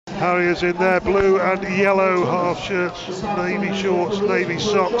Harriers in their blue and yellow half shirts, navy shorts, navy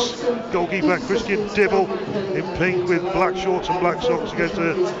socks. Goalkeeper Christian Dibble in pink with black shorts and black socks against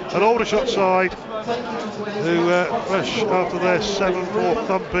an Aldershot side who fresh after their 7-4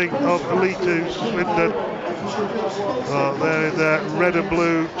 thumping of Elite 2 Swindon. They're in their red and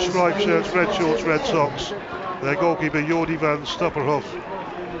blue striped shirts, red shorts, red socks. Their goalkeeper Jordi van Stapperhoff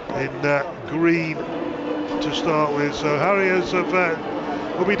in green to start with. So Harriers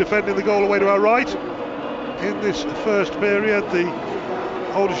will be defending the goal away to our right in this first period. The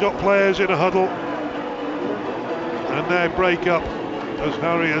Aldershot players in a huddle, and now break up as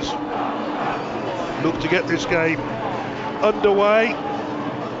Harriers look to get this game underway.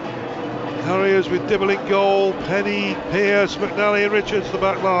 Harriers with Dibble in goal, Penny, Pearce, McNally and Richards the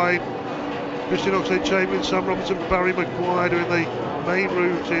back line. Christian Oxlade-Chamberlain, Sam Robinson, Barry Maguire doing the main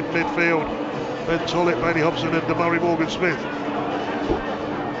route in midfield. Ben Tollett, Bailey Hobson and Murray Morgan-Smith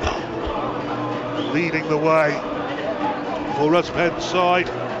leading the way for Russ Penn's side.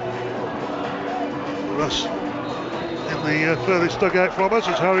 Russ in the furthest dugout from us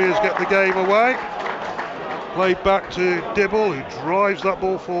as Harriers get the game away. Played back to Dibble, who drives that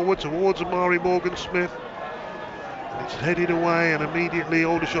ball forward towards Amari Morgan-Smith. And it's headed away, and immediately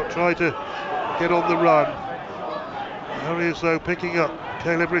Aldershot try to get on the run. Harriers though picking up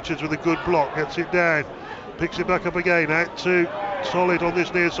Caleb Richards with a good block, gets it down, picks it back up again, out to Solid on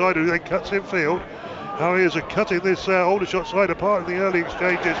this near side, who then cuts in field. Harriers are cutting this Aldershot side apart in the early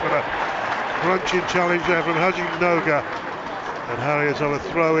exchanges, but a crunching challenge there from Haji Noga. And Harriers have a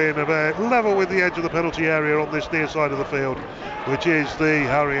throw in about level with the edge of the penalty area on this near side of the field, which is the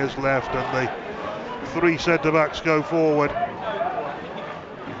Harriers left, and the three centre backs go forward,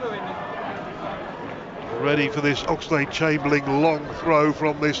 ready for this Oxlade-Chamberlain long throw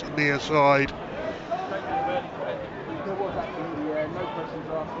from this near side.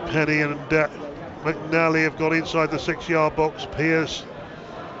 Penny and McNally have gone inside the 6-yard box. Pearce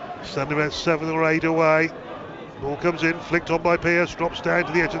standing about 7 or 8 away. Ball comes in, flicked on by Pearce, drops down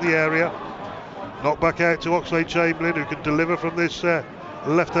to the edge of the area. Knocked back out to Oxlade-Chamberlain, who can deliver from this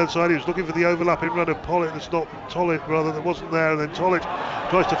left-hand side. He was looking for the overlapping run of Tollett, that wasn't there, and then Tollett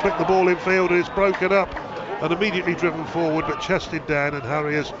tries to flick the ball in field, and it's broken up and immediately driven forward, but chested down, and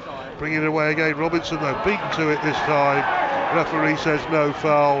Harriers bringing it away again. Robinson though beaten to it this time. Referee says no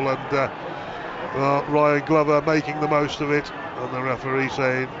foul, and Ryan Glover making the most of it, and the referee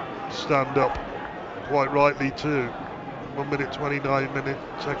saying stand up, quite rightly too. 1 minute 29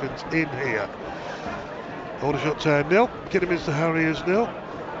 seconds in here. Aldershot Town 0, Kidderminster Harriers 0.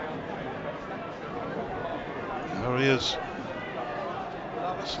 Harriers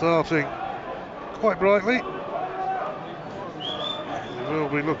starting quite brightly. They will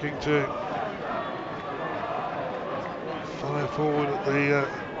be looking to fire forward at their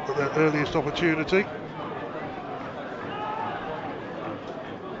earliest opportunity.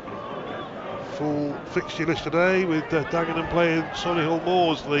 Full fixture list today with Dagenham playing Solihull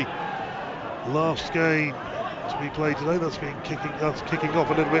Moors, the last game to be played today. That's kicking off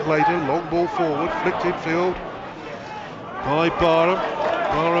a little bit later. Long ball forward, flicked in field by Barham.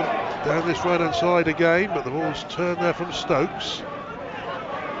 Barham down this right hand side again, but the ball's turned there from Stokes.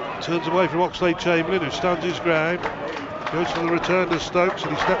 Turns away from Oxlade-Chamberlain, who stands his ground. Goes for the return to Stokes,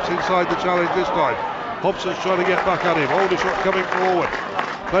 and he steps inside the challenge this time. Hobson's trying to get back at him. Aldershot coming forward.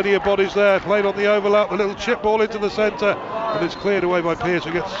 Plenty of bodies there, played on the overlap, a little chip ball into the centre, and it's cleared away by Pearce,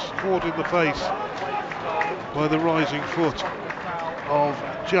 who gets caught in the face by the rising foot of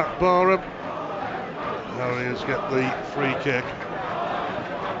Jack Barham. Harriers get the free kick.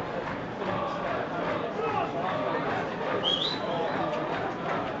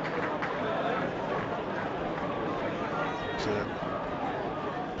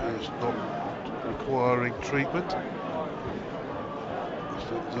 Pearce not requiring treatment.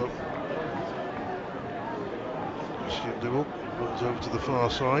 Stands up. Christian Dibble runs over to the far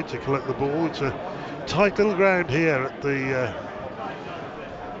side to collect the ball. It's a tight little ground here at the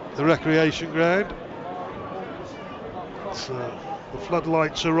recreation ground. The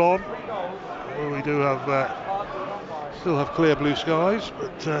floodlights are on. Well, we do have still have clear blue skies,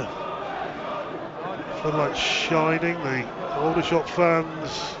 but floodlights shining. The Aldershot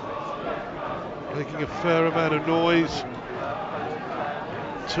fans making a fair amount of noise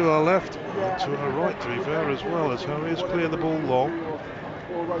to our left and to our right, to be fair, as well, as Harriers clear the ball long.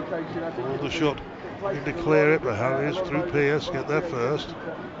 Aldershot looking to clear it, but Harriers through Pearce get there first.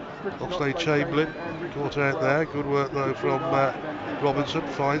 Oxlade-Chamberlain caught out there. Good work though from Robinson.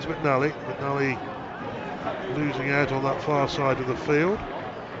 Finds McNally. McNally losing out on that far side of the field.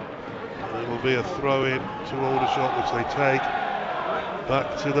 And it will be a throw in to Aldershot, which they take.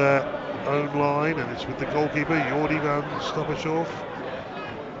 back to their own line, and it's with the goalkeeper, Jordi van Stabbershoff,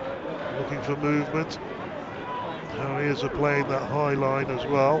 looking for movement. Harriers are playing that high line as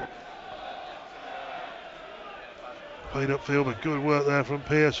well. Played upfield, but good work there from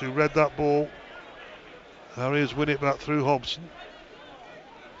Pearce, who read that ball. Harriers win it back through Hobson.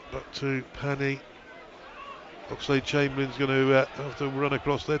 Back to Penny. Oxlade Chamberlain's going to have to run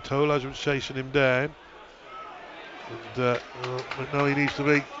across there. Tolaj was chasing him down. And McNally needs to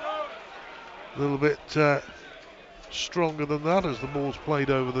be a little bit stronger than that as the ball's played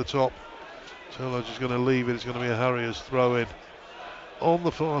over the top. Tolaj is going to leave it. It's going to be a Harriers throw-in. On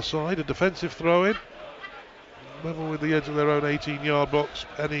the far side, a defensive throw-in. Level with the edge of their own 18-yard box.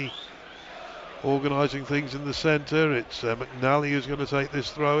 Penny organising things in the centre. It's McNally who's going to take this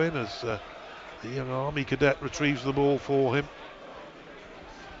throw-in as the young Army cadet retrieves the ball for him.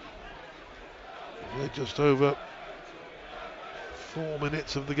 They're just over 4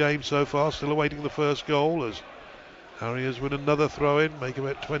 minutes of the game so far, still awaiting the first goal as Harriers win another throw-in, make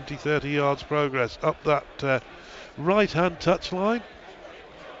about 20-30 yards progress up that right-hand touchline.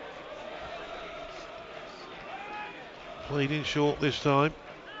 Played in short this time.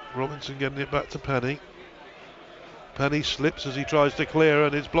 Robinson getting it back to Penny. Penny slips as he tries to clear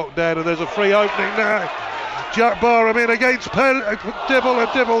and it's blocked down, and there's a free opening now. Jack Barham in against Dibble,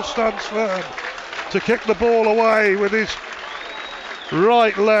 and Dibble stands firm to kick the ball away with his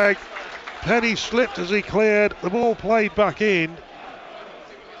right leg. Penny slipped as he cleared, the ball played back in,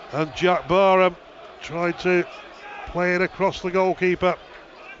 and Jack Barham tried to play it across the goalkeeper,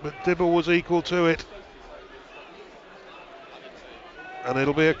 but Dibble was equal to it. And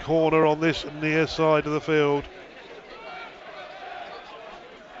it'll be a corner on this near side of the field.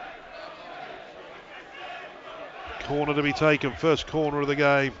 Corner to be taken, first corner of the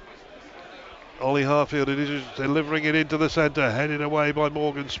game. Ollie Harfield, it is delivering it into the centre, headed away by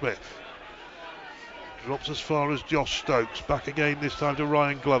Morgan Smith. Drops as far as Josh Stokes, back again this time to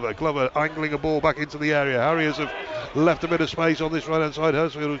Ryan Glover. Glover angling a ball back into the area. Harriers have left a bit of space on this right hand side.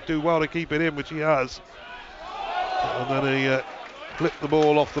 Hurstfield will do well to keep it in, which he has. And then he flipped the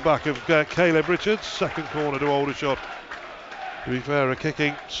ball off the back of Caleb Richards. Second corner to Aldershot. To be fair, a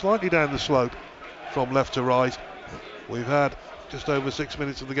kicking slightly down the slope from left to right. We've had just over 6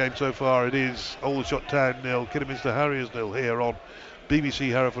 minutes of the game so far. It is Aldershot Town 0, Kidderminster Harriers 0 here on BBC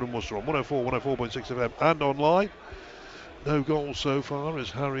Hereford and Worcester on 104, 104.6 FM and online. No goals so far as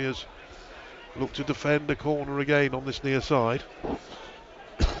Harriers look to defend a corner again on this near side.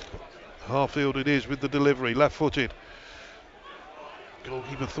 Harfield it is with the delivery, left-footed.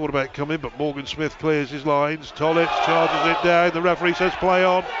 Goalkeeper thought about coming, but Morgan Smith clears his lines. Tollett charges it down. The referee says play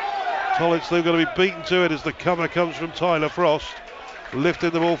on. Tollett's still going to be beaten to it as the cover comes from Tyler Frost.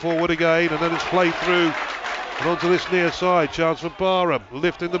 Lifting the ball forward again, and then it's played through and onto this near side. Chance for Barham.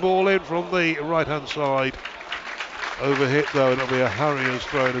 Lifting the ball in from the right-hand side. Overhit though, and it'll be a Harriers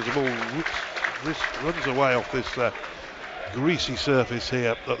throw as the ball runs away off this greasy surface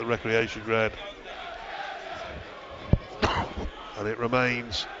here at the recreation ground. And it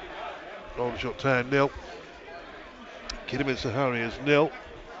remains Aldershot Town 0, Kidderminster Harriers 0.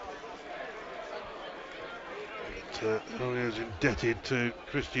 Harriers indebted to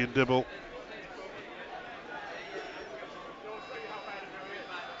Christian Dibble.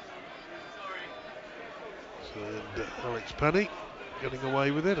 And Alex Penny getting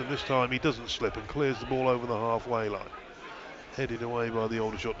away with it, and this time he doesn't slip and clears the ball over the halfway line. Headed away by the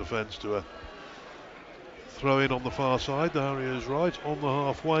Aldershot defence to a throw in on the far side. The Harriers right on the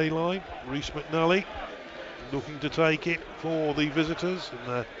halfway line. Rhys McNally looking to take it for the visitors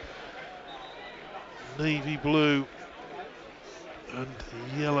in their navy blue and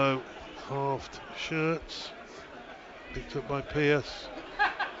yellow halved shirts. Picked up by Pearce.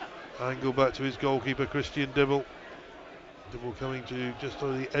 Angle back to his goalkeeper Christian Dibble. Dibble coming to just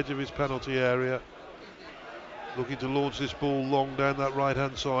on the edge of his penalty area. Looking to launch this ball long down that right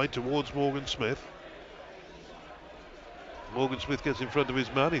hand side towards Morgan Smith. Morgan Smith gets in front of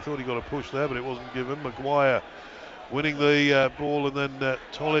his man. He thought he got a push there, but it wasn't given. Maguire winning the ball, and then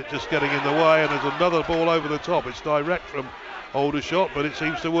Tollett just getting in the way, and there's another ball over the top. It's direct from Aldershot, but it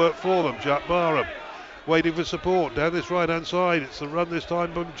seems to work for them. Jack Barham waiting for support down this right hand side. It's the run this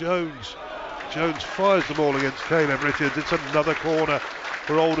time from Jones. Jones fires the ball against Caleb Richards. It's another corner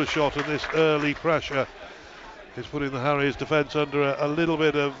for Aldershot, and this early pressure is putting the Harriers defence under a little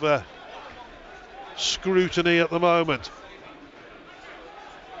bit of scrutiny at the moment.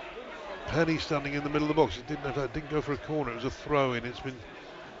 Penny standing in the middle of the box. It didn't go for a corner, it was a throw in. It's been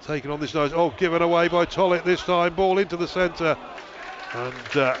taken on this side. Oh, given away by Tollett this time. Ball into the centre,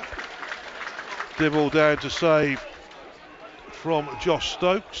 and Dibble down to save from Josh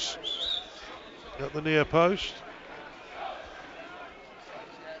Stokes at the near post.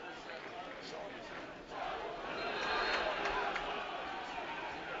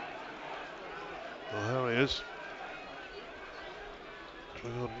 The Harriers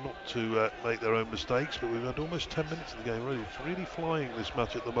trying hard not to make their own mistakes, but we've had almost 10 minutes of the game already. It's really flying, this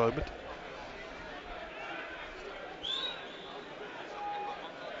match at the moment.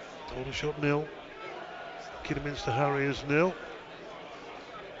 Aldershot 0, Kidderminster Harriers 0.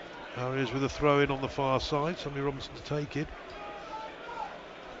 Harriers with a throw in on the far side, Sammy Robinson to take it.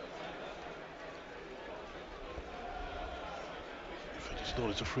 If it's not,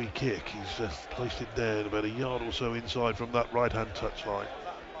 it's a free kick. He's placed it down about a yard or so inside from that right hand touch line.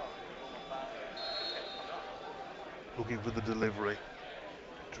 Looking for the delivery.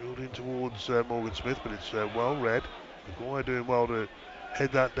 Drilled in towards Morgan Smith, but it's well read. Maguire doing well to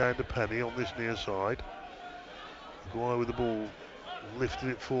head that down to Penny on this near side. Maguire with the ball, lifted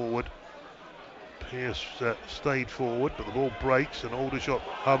it forward. Pearce stayed forward, but the ball breaks, and Aldershot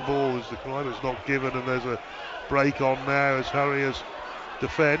handball is the cry, but it's not given, and there's a break on now as Harriers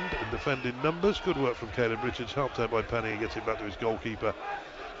defend in numbers. Good work from Caleb Richards, helped out by Penny, gets it back to his goalkeeper,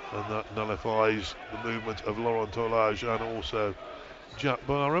 and that nullifies the movement of Laurent Tolage and also Jack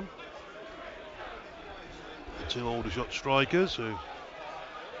Barham. The two Aldershot strikers who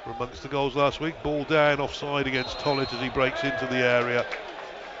were amongst the goals last week. Ball down offside against Tollett as he breaks into the area.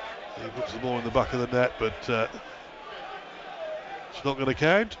 He puts the ball in the back of the net, but it's not going to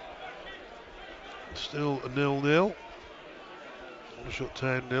count. Still a 0-0. Aldershot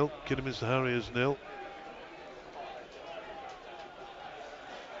Town 0, Kidderminster Harriers 0.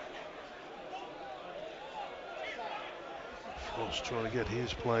 Frost trying to get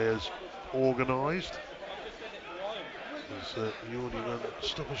his players organised. As Jordi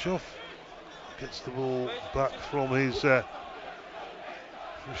Stoppershoff gets the ball back from his from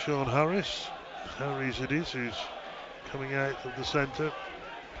Sean Harris. Harris it is, who's coming out of the centre,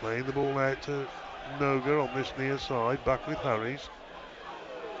 playing the ball out to Noga on this near side, back with Harris.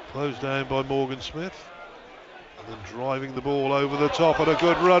 Closed down by Morgan Smith. And then driving the ball over the top, and a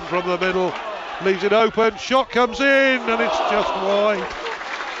good run from the middle. Leaves it open, shot comes in, and it's just wide.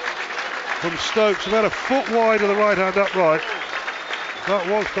 From Stokes, about a foot wide of the right hand upright. That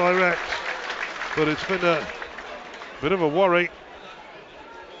was direct, but it's been a bit of a worry.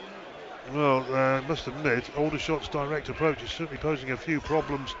 Well, I must admit, Aldershot's direct approach is certainly posing a few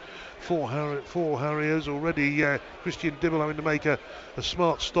problems for Harriers. Already Christian Dibble having to make a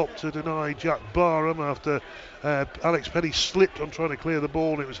smart stop to deny Jack Barham after Alex Penny slipped on trying to clear the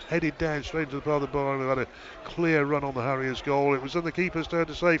ball, and it was headed down straight into the path of Barham, who had a clear run on the Harriers goal. It was then the keeper's turn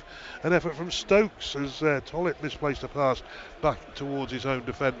to save an effort from Stokes as Tollett misplaced a pass back towards his own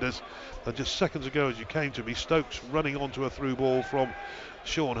defenders. And just seconds ago, as you came to me, Stokes running onto a through ball from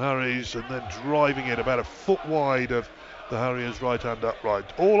Sean Harris and then driving it about a foot wide of the Harriers' right hand upright.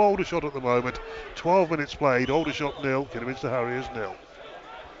 All Aldershot at the moment. 12 minutes played. Aldershot 0, Kidderminster Harriers 0.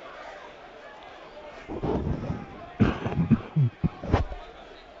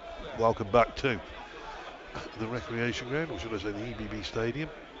 Welcome back to the recreation ground, or should I say the EBB Stadium.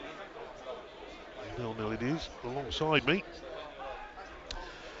 0-0 it is. Alongside me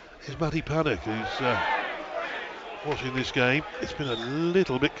is Matty Paddock, who's watching this game. It's been a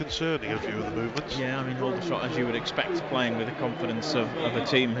little bit concerning, a few of the movements. Yeah, I mean, Aldershot, as you would expect, playing with the confidence of a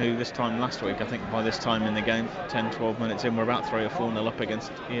team who this time last week, I think by this time in the game, 10-12 minutes in, we're about 3 or 4-0 up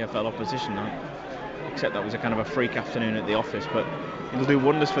against EFL opposition. Except that was a kind of a freak afternoon at the office, but it'll do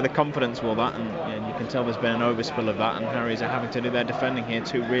wonders for the confidence, will that, and you can tell there's been an overspill of that, and Harriers are having to do their defending here.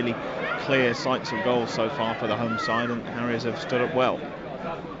 2 really clear sights of goals so far for the home side, and Harriers have stood up well.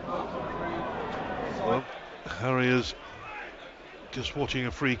 Well, Harriers just watching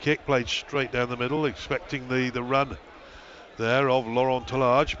a free kick played straight down the middle, expecting the run there of Laurent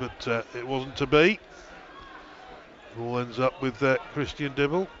Tolage, but it wasn't to be. Ball ends up with Christian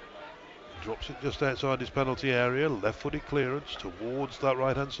Dibble. Drops it just outside his penalty area, left-footed clearance towards that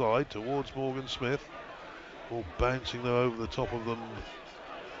right-hand side, towards Morgan Smith. Ball bouncing though over the top of them,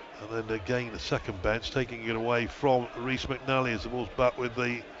 and then again a second bounce, taking it away from Rhys McNally as the ball's back with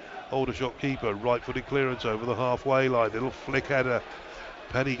the Aldershot keeper. Right-footed clearance over the halfway line, little flick header.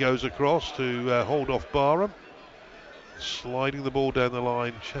 Penny goes across to hold off Barham, sliding the ball down the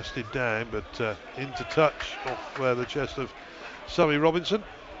line, chested down, but into touch off the chest of Sammy Robinson.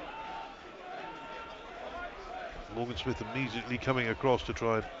 Morgan Smith immediately coming across to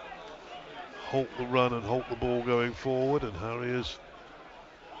try and halt the run and halt the ball going forward, and Harriers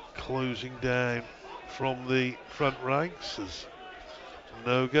closing down from the front ranks as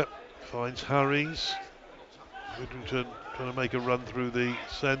Noga finds Harries. Widrington trying to make a run through the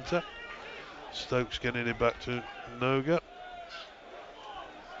centre. Stokes getting it back to Noga.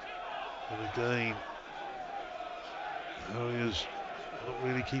 And again, Harriers not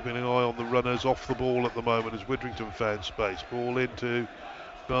really keeping an eye on the runners off the ball at the moment as Widrington found space. Ball into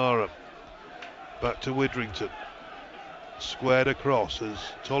Barham. Back to Widrington. Squared across as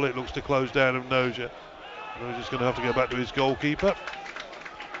Tollett looks to close down of Noja. Noja's going to have to go back to his goalkeeper.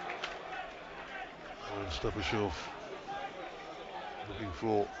 And Stuppershoff looking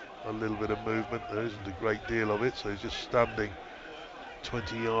for a little bit of movement. There isn't a great deal of it, so he's just standing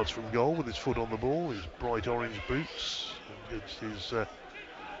 20 yards from goal with his foot on the ball, his bright orange boots against his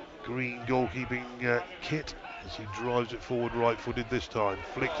green goalkeeping kit as he drives it forward right-footed this time.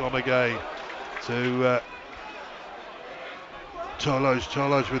 Flicked on again to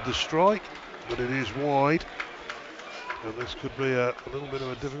Charlo's with the strike, but it is wide. And this could be a little bit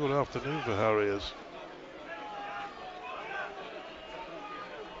of a difficult afternoon for Harriers.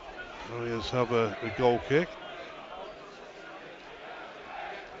 Harriers have a goal kick.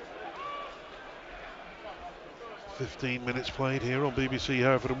 "15 minutes played here on BBC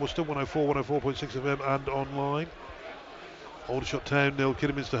Hereford and Worcester, 104, 104.6 FM and online. Aldershot Town 0,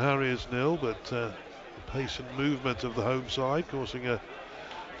 Kidderminster Harriers 0, but the pace and movement of the home side causing a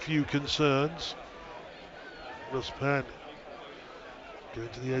few concerns. Russ Penn going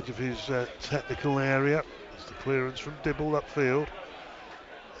to the edge of his technical area. It's the clearance from Dibble upfield.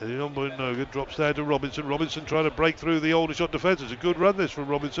 Heading on by Noga, drops down to Robinson. Robinson trying to break through the Aldershot defence. It's a good run this from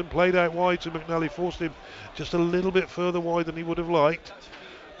Robinson. Played out wide to McNally, forced him just a little bit further wide than he would have liked.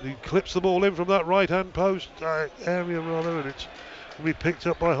 He clips the ball in from that right-hand post area rather, and it's going to be picked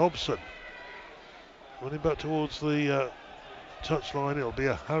up by Hobson. Running back towards the touchline, it'll be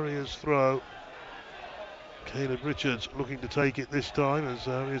a Harriers throw. Caleb Richards looking to take it this time as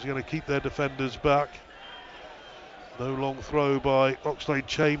Harriers are going to keep their defenders back. No long throw by Oxlade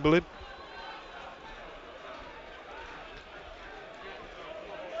Chamberlain.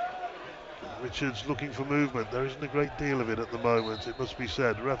 Richards looking for movement. There isn't a great deal of it at the moment, it must be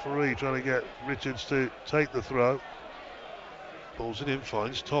said. Referee trying to get Richards to take the throw. Balls it in,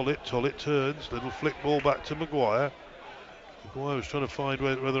 finds Tollett. Tollett turns. Little flick ball back to Maguire. Maguire was trying to find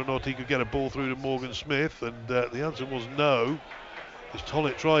whether or not he could get a ball through to Morgan Smith, and the answer was no. As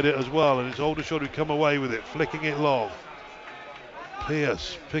Tollett tried it as well, and it's Aldershot who come away with it, flicking it long.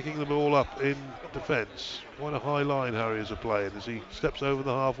 Pearce picking the ball up in defence. Quite a high line Harriers are playing as he steps over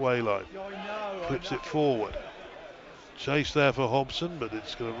the halfway line. Clips it forward. Chase there for Hobson, but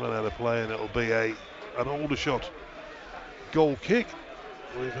it's going to run out of play and it'll be an Aldershot goal kick.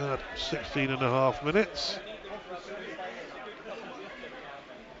 We've had 16.5 minutes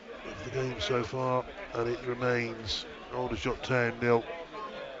of the game so far, and it remains Aldershot Town 0,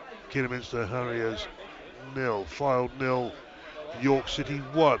 Kidderminster Harriers 0. Fylde 0, York City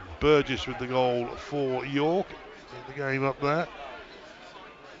 1. Burgess with the goal for York in the game up there.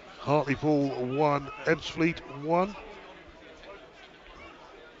 Hartlepool 1, Ebbsfleet 1.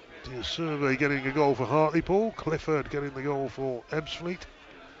 Dear Survey getting a goal for Hartlepool. Clifford getting the goal for Ebbsfleet.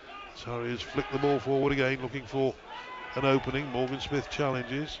 Harriers flick the ball forward again, looking for an opening. Morgan Smith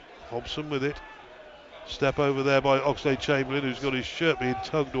challenges. Hobson with it. Step over there by Oxlade Chamberlain, who's got his shirt being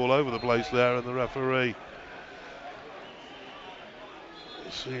tugged all over the place there, and the referee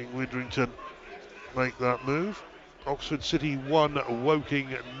seeing Widrington make that move. Oxford City 1, Woking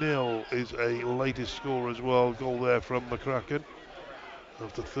 0 is a latest score as well. Goal there from McCracken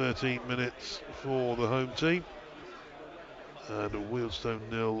after 13 minutes for the home team. And Wealdstone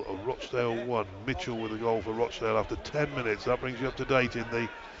 0, Rochdale 1. Mitchell with a goal for Rochdale after 10 minutes. That brings you up to date in the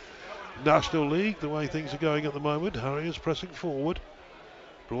National League, the way things are going at the moment. Harriers pressing forward.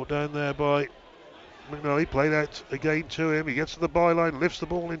 Brought down there by McNally, played out again to him. He gets to the byline, lifts the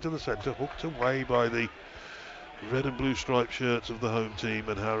ball into the centre, hooked away by the red and blue striped shirts of the home team,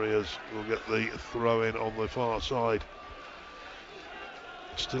 and Harriers will get the throw in on the far side.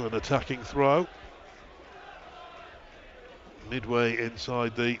 Still an attacking throw. Midway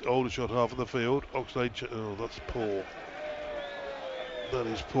inside the Aldershot half of the field. Oxlade, oh, that's poor. That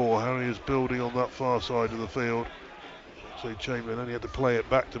is poor. Harriers building on that far side of the field. Oxlade Chamberlain only had to play it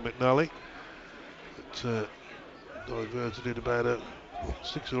back to McNally. But diverted it about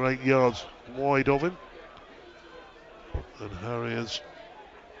 6 or 8 yards wide of him. And Harriers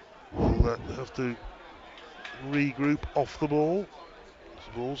will have to regroup off the ball.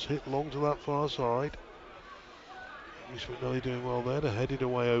 The ball's hit long to that far side. Reece McNally doing well there to head it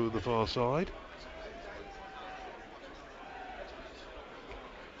away over the far side.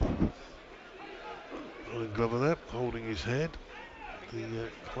 Ryan Glover there holding his head. The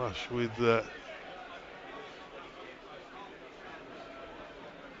clash with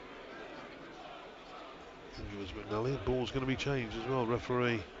It was McNally. Ball's going to be changed as well.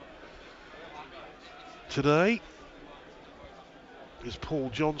 Referee today is Paul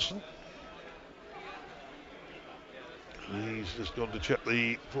Johnson. He's just gone to check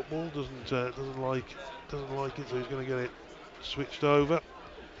the football. Doesn't like it, so he's going to get it switched over.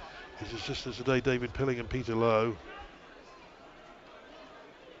 His assistants today, David Pilling and Peter Lowe.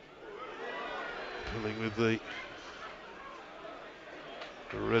 Pilling with the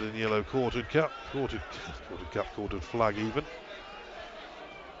red and yellow quartered flag even.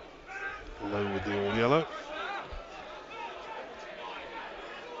 Lowe with the all yellow.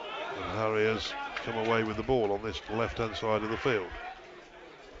 And Harry has come away with the ball on this left hand side of the field.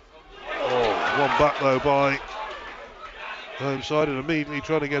 Oh, one back though by home side, and immediately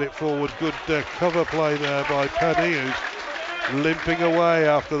trying to get it forward. Good cover play there by Penny, who's limping away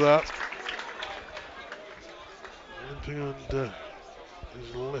after that. Limping and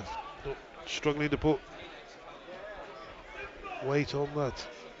his left, not struggling to put weight on that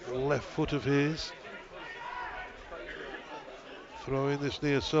left foot of his. Throwing this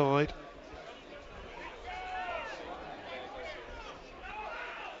near side.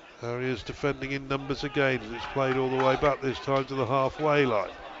 Harriers defending in numbers again, as it's played all the way back this time to the halfway line.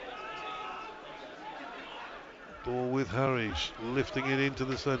 Ball with Harries, lifting it into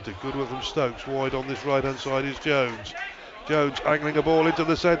the centre. Good work from Stokes. Wide on this right hand side is Jones. Jones angling a ball into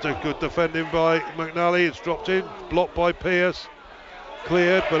the centre. Good defending by McNally. It's dropped in, blocked by Pearce.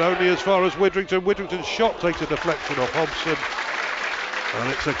 Cleared, but only as far as Widrington. Widrington's shot takes a deflection off Hobson.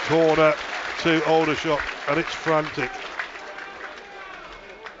 And it's a corner to Aldershot, and it's frantic.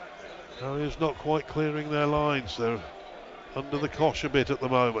 Harriers not quite clearing their lines. They're under the cosh a bit at the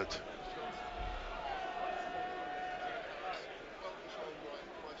moment.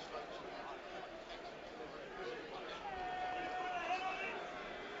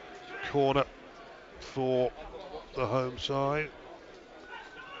 Corner for the home side.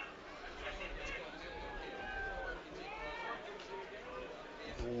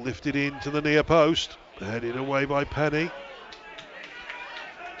 Lifted into the near post, headed away by Penny.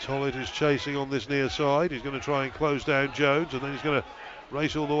 Tollett is chasing on this near side. He's going to try and close down Jones, and then he's going to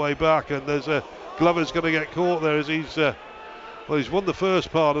race all the way back, and there's a Glover's going to get caught there as he's won the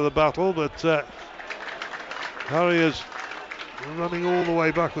first part of the battle, but Harriers running all the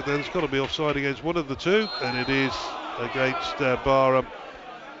way back with them. There's got to be offside against one of the two, and it is against Barham.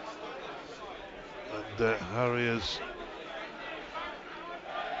 And Harriers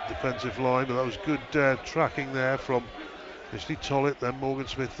defensive line, but that was good tracking there from initially Tollett, then Morgan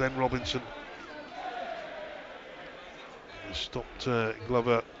Smith, then Robinson. He stopped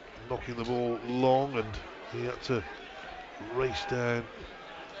Glover knocking the ball long, and he had to race down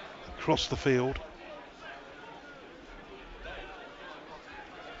across the field.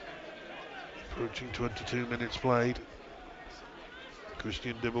 Approaching 22 minutes played.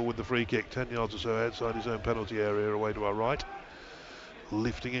 Christian Dibble with the free kick, 10 yards or so outside his own penalty area, away to our right.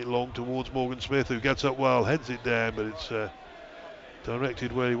 Lifting it long towards Morgan Smith, who gets up well, heads it down, but it's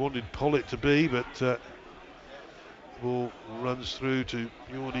directed where he wanted Pollitt to be, but the ball runs through to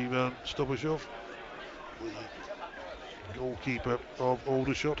Jordi van Stoppershoff, the goalkeeper of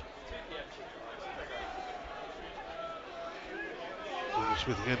Aldershot. Morgan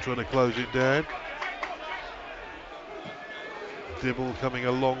Smith again trying to close it down. Dibble coming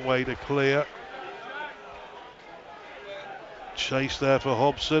a long way to clear. Chase there for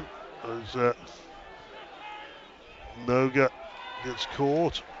Hobson as Noga gets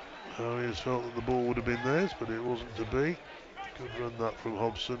caught. Harriers felt that the ball would have been theirs, but it wasn't to be. Good run that from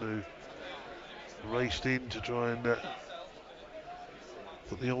Hobson, who raced in to try and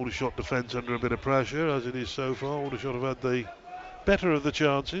put the Aldershot defence under a bit of pressure, as it is so far. Aldershot have had the better of the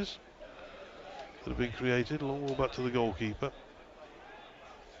chances that have been created. Long ball back to the goalkeeper.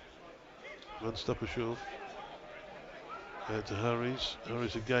 Van Stoppershoff. To Harries.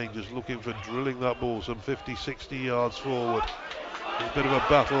 Harries again just looking for drilling that ball some 50-60 yards forward. There's a bit of a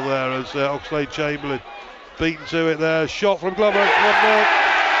battle there as Oxlade-Chamberlain beaten to it there. Shot from Glover, 1-0.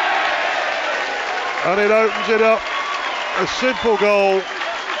 And it opens it up. A simple goal.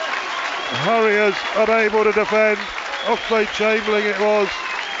 Harriers unable to defend. Oxlade-Chamberlain it was,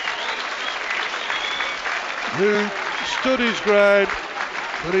 who stood his ground,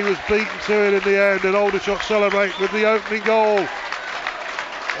 but he was beaten to it in the end, and Aldershot celebrate with the opening goal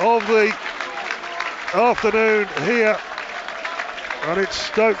of the afternoon here. And it's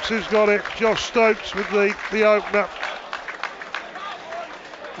Stokes who's got it. Josh Stokes with the opener.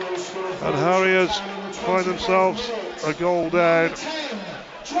 And Harriers find themselves a goal down.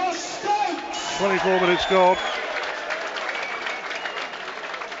 24 minutes gone.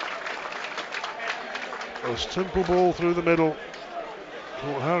 A simple ball through the middle.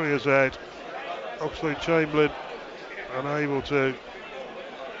 Caught Harriers head. Oxlade-Chamberlain unable to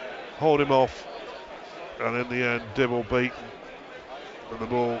hold him off. And in the end, Dibble beaten. And the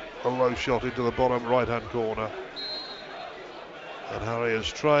ball, a low shot into the bottom right-hand corner. And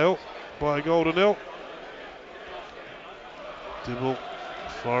Harriers trail by a goal to nil. Dibble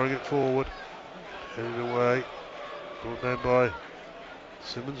firing it forward. Headed away. Brought down by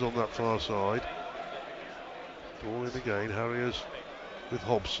Simmons on that far side. Ball in again. Harriers with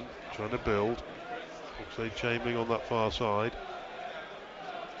Hobson trying to build. Oxlade-Chamberlain on that far side.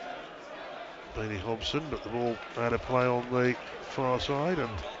 Bailey Hobson, but the ball had a play on the far side, and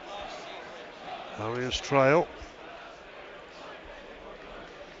Harriers trail.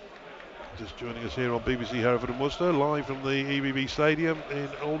 Just joining us here on BBC Hereford and Worcester, live from the EBB Stadium in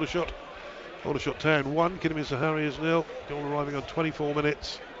Aldershot. Aldershot Town 1, Kidderminster Harriers 0. Goal arriving on 24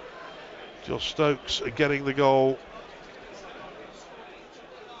 minutes. Josh Stokes getting the goal.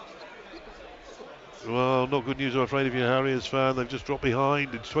 Well, not good news, I'm afraid, if you're a Harriers fan. They've just dropped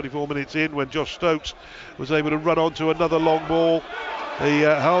behind. It's 24 minutes in when Josh Stokes was able to run onto another long ball. He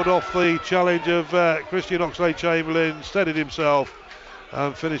held off the challenge of Christian Oxlade-Chamberlain, steadied himself,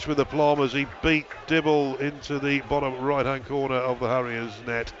 and finished with aplomb as he beat Dibble into the bottom right-hand corner of the Harriers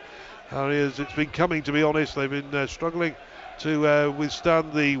net. Harriers, it's been coming, to be honest. They've been struggling to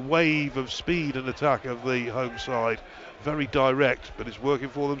withstand the wave of speed and attack of the home side. Very direct, but it's working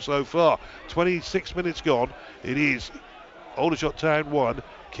for them so far. 26 minutes gone. It is Aldershot Town 1,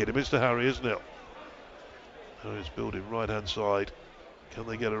 Kidderminster Harriers 0. Harriers building right-hand side. Can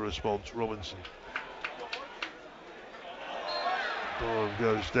they get a response? Robinson. Ball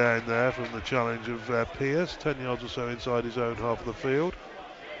goes down there from the challenge of Pearce, 10 yards or so inside his own half of the field.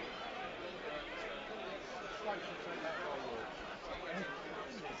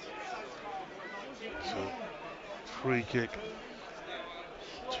 So, free kick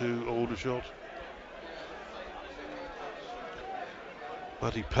to Aldershot.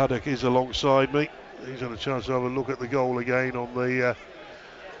 Matty Paddock is alongside me. He's had a chance to have a look at the goal again on the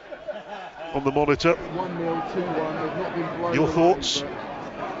monitor. 1-0, 2-1. Your thoughts?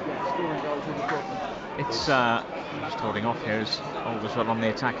 It's just holding off here as Aldershot on the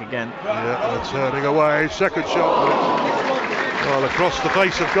attack again. Yeah, they're turning away. Second shot, well, across the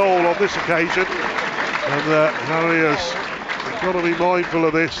face of goal on this occasion. And Harriers have got to be mindful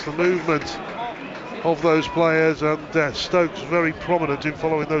of this, the movement of those players, and Stokes very prominent in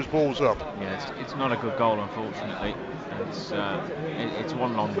following those balls up. Yeah, it's not a good goal, unfortunately. It's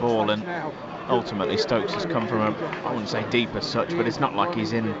one long ball, and ultimately Stokes has come from I wouldn't say deep as such, but it's not like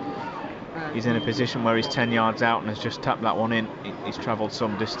he's in a position where he's 10 yards out and has just tapped that one in. He's travelled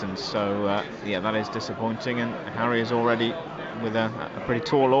some distance, so yeah, that is disappointing. And Harry is already with a pretty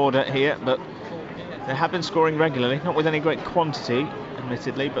tall order here, but they have been scoring regularly, not with any great quantity,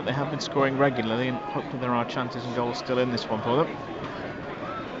 admittedly, but they have been scoring regularly, and hopefully there are chances and goals still in this one for them.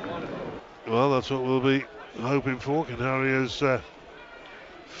 Well, that's what we'll be hoping for. Can Harriers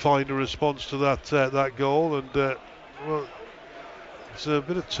find a response to that goal? And well, it's a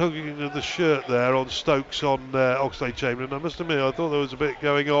bit of tugging of the shirt there on Stokes on Oxlade-Chamberlain. I must admit, I thought there was a bit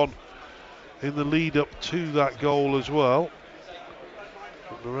going on in the lead up to that goal as well.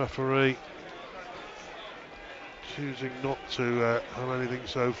 But the referee choosing not to have anything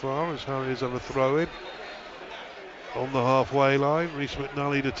so far, as Harriers have a throw in on the halfway line. Rhys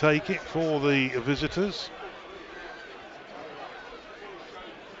McNally to take it for the visitors.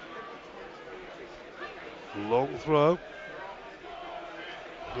 Long throw.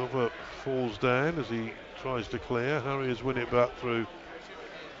 Glover falls down as he tries to clear. Harriers win it back through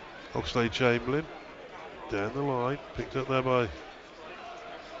Oxlade-Chamberlain. Down the line, picked up there by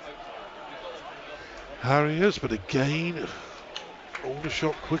Harriers, but again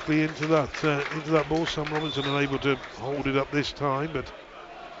Aldershot quickly into that ball. Sam Robinson unable to hold it up this time, but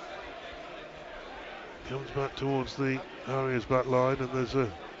comes back towards the Harriers back line, and there's a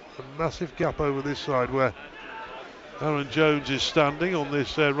massive gap over this side where Aaron Jones is standing on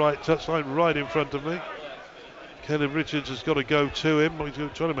this right touchline right in front of me. Kenneth Richards has got to go to him. He's going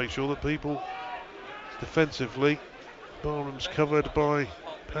to try to make sure that people defensively, Barham's covered by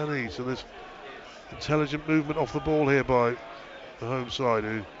Penny, so there's intelligent movement off the ball here by the home side,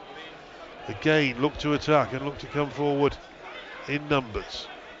 who again look to attack and look to come forward in numbers.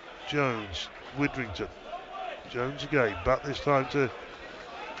 Jones, Widrington, Jones again, back this time to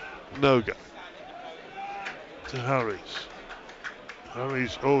Noga, to Harries.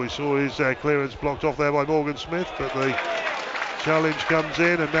 Harries, he saw his clearance blocked off there by Morgan Smith, but the challenge comes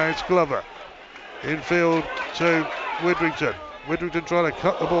in, and now it's Glover. Infield to Widrington. Widrington trying to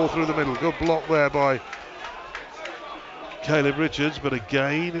cut the ball through the middle. Good block there by Caleb Richards, but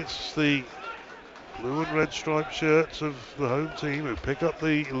again it's the blue and red striped shirts of the home team who pick up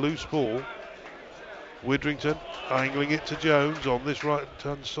the loose ball. Widrington angling it to Jones on this right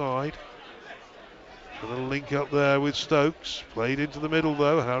hand side. And a link up there with Stokes. Played into the middle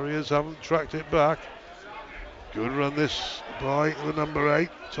though. Harriers haven't tracked it back. Good run this by the number 8,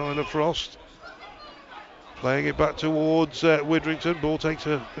 Tyler Frost. Playing it back towards Widrington. Ball takes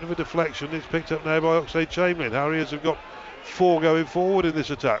a bit of a deflection. It's picked up now by Oxlade-Chamberlain. Harriers have got 4 going forward in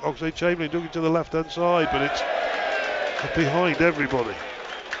this attack. Oxlade-Chamberlain looking to the left hand side, but it's behind everybody.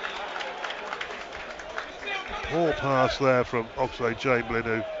 Poor pass there from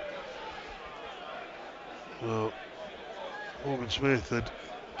Oxlade-Chamberlain, who Morgan Smith had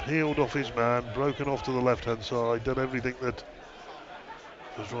peeled off his man, broken off to the left hand side, done everything that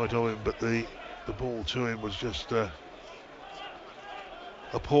was right on him, but the ball to him was just a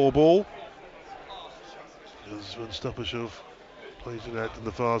poor ball. As Van Stappershoef plays it out to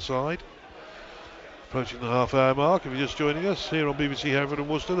the far side. Approaching the half-hour mark. If you're just joining us here on BBC Hereford and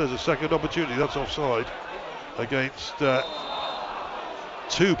Worcester, there's a second opportunity. That's offside against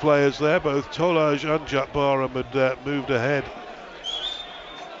 2 players there. Both Tolaj and Jack Barham had moved ahead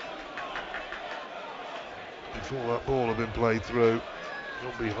before that ball had been played through.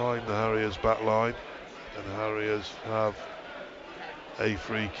 Not behind the Harriers back line, and the Harriers have a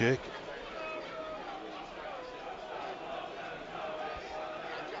free kick.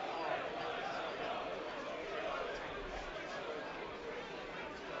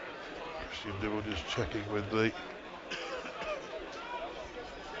 Christian Dibble just checking with the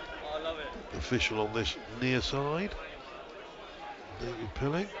official on this near side, David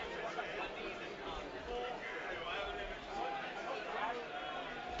Pilling.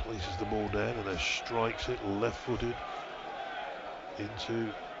 Places the ball down and then strikes it left-footed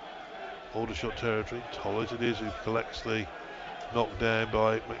into Aldershot territory. Tollett it is who collects the knockdown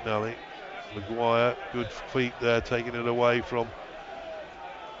by McNally. Maguire, good feet there, taking it away from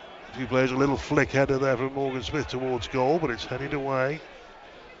a few players. A little flick header there from Morgan Smith towards goal, but it's headed away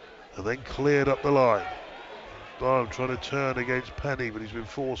and then cleared up the line. Barham trying to turn against Penny, but he's been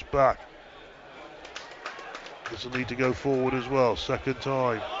forced back. Doesn't need to go forward as well. Second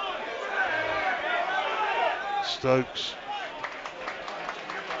time. Stokes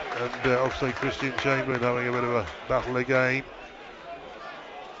and Oxlade Christian Chamberlain having a bit of a battle again.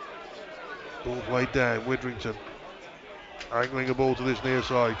 Ball played down. Widrington angling a ball to this near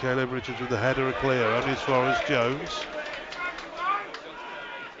side. Caleb Richards with the header are clear, only as far as Jones.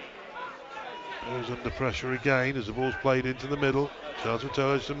 Goes under pressure again as the ball's played into the middle. Chance for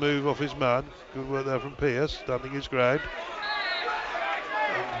Toes to move off his man. Good work there from Pearce, standing his ground.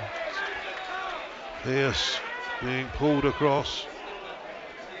 And Pearce being pulled across.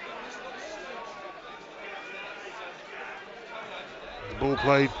 The ball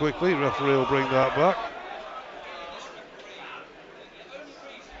played quickly, referee will bring that back.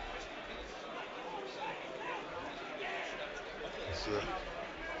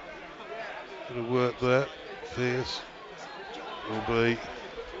 Bit of work there. Pearce will be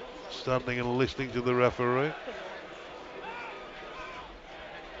standing and listening to the referee.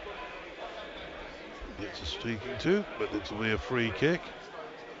 Gets a speaking to, but it'll be a free kick.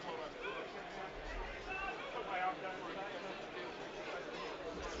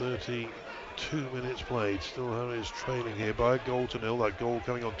 .32 minutes played. Still Harriers trailing here by a goal to nil. That goal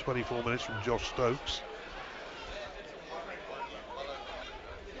coming on 24 minutes from Josh Stokes.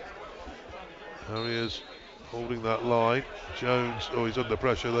 Harriers holding that line. Jones, he's under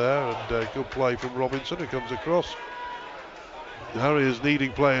pressure there, and good play from Robinson who comes across. Harriers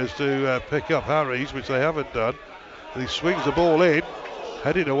needing players to pick up Harries, which they haven't done. And he swings the ball in,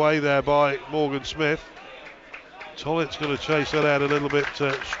 headed away there by Morgan Smith. Tollett's going to chase that out a little bit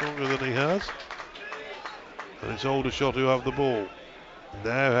stronger than he has. And it's Aldershot who have the ball.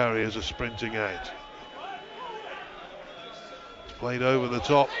 Now Harriers are sprinting out. It's played over the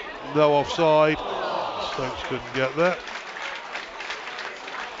top, no offside. Stokes couldn't get there.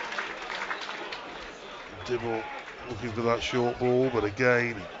 Dibble looking for that short ball, but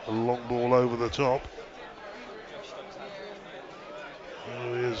again a long ball over the top.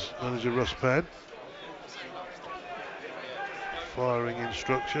 There he is, manager Russ Penn. Firing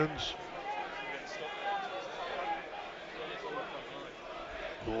instructions.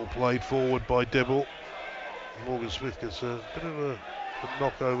 Ball played forward by Dibble. Morgan Smith gets a bit of a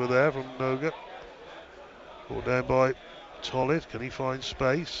knock over there from Noga. Ball down by Tollett. Can he find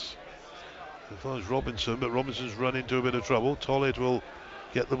space? He finds Robinson, but Robinson's run into a bit of trouble. Tollett will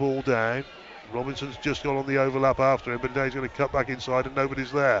get the ball down. Robinson's just got on the overlap after him, but now he's going to cut back inside and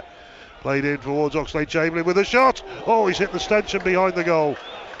nobody's there. Played in towards Oxlade-Chamberlain with a shot. Oh, he's hit the stanchion behind the goal.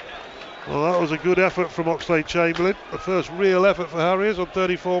 Well, that was a good effort from Oxlade-Chamberlain. The first real effort for Harriers on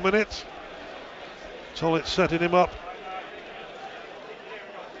 34 minutes. Tollett setting him up.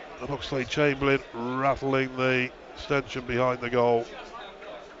 And Oxlade-Chamberlain rattling the stanchion behind the goal.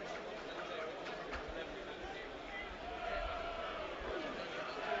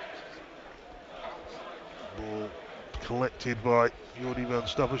 Ball collected by Jordi van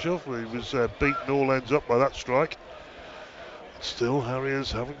Stappershoff. He was beaten all ends up by that strike. Still,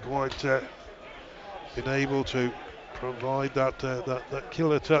 Harriers haven't quite been able to provide that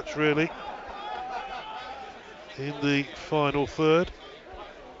killer touch really in the final third.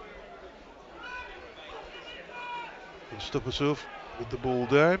 And Stappershoff with the ball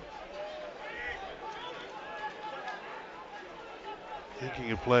down,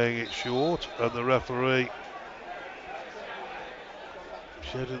 thinking of playing it short, and the referee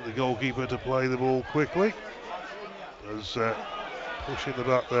shedding the goalkeeper to play the ball quickly. As pushing the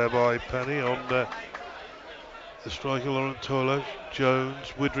back there by Penny on the striker Laurent Tolo.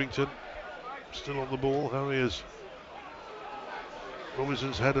 Jones, Widrington still on the ball. Harriers,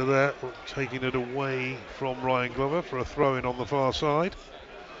 Robinson's header there, taking it away from Ryan Glover for a throw-in on the far side.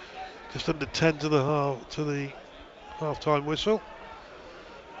 Just under 10 to the half-time whistle.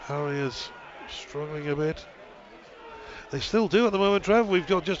 Harriers struggling a bit. They still do at the moment, Trev. We've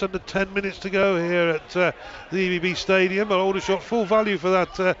got just under 10 minutes to go here at the EBB Stadium, but Aldershot full value for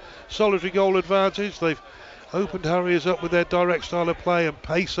that solitary goal advantage. They've opened Harriers up with their direct style of play and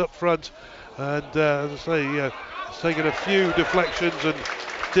pace up front, and as I say, it's taken a few deflections, and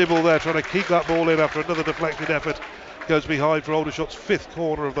Dibble there trying to keep that ball in after another deflected effort goes behind for Aldershot's fifth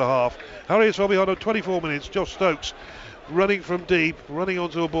corner of the half. Harriers fell behind on 24 minutes. Josh Stokes running from deep, running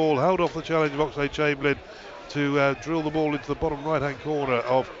onto a ball, held off the challenge of Oxlade-Chamberlain to drill the ball into the bottom right-hand corner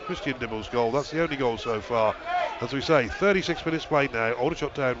of Christian Dibble's goal. That's the only goal so far. As we say, 36 minutes played now.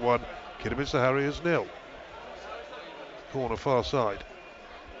 Aldershot down 1, Kidderminster Harriers 0. Corner far side.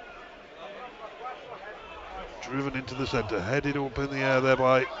 Driven into the centre, headed up in the air there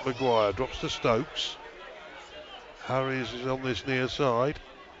by Maguire. Drops to Stokes. Harriers is on this near side.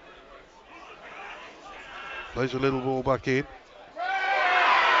 Plays a little ball back in.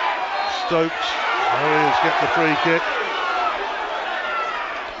 Stokes. Harriers get the free kick.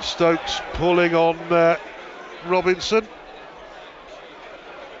 Stokes pulling on Robinson.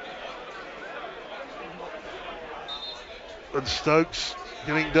 And Stokes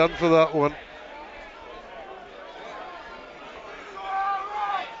getting done for that one.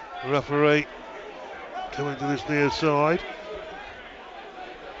 Referee coming to this near side.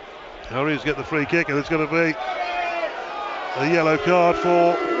 Harriers get the free kick, and it's going to be a yellow card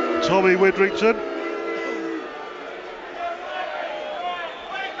for Tommy Widrington.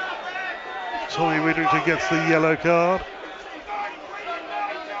 Tommy Widrington gets the yellow card.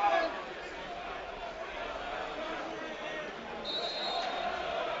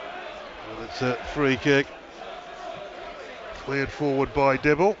 And it's a free kick. Cleared forward by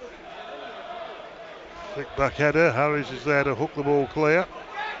Dibble. Flick back header. Harris is there to hook the ball clear.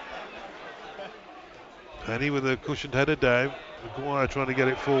 Penny with a cushioned header down. Maguire trying to get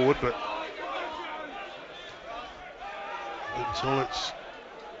it forward, but Tollett's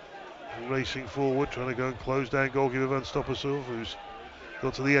racing forward, trying to go and close down goalkeeper Van Stappershoff, who's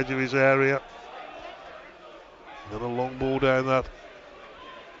got to the edge of his area. Then a long ball down that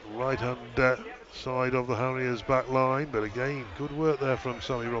right-hand side of the Harriers' back line, but again, good work there from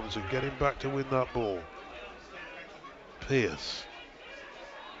Sammy Robinson, getting back to win that ball. Pearce,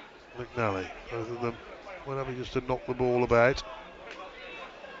 McNally, both of them went up just to knock the ball about.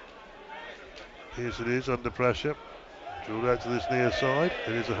 Pearce it is, under pressure. Drilled out to this near side.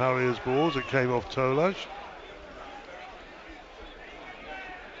 It is a Harriers ball as it came off Tolaj.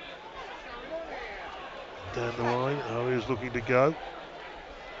 Down the line, Harriers looking to go.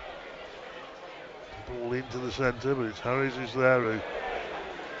 Ball into the centre, but it's Harriers who's there who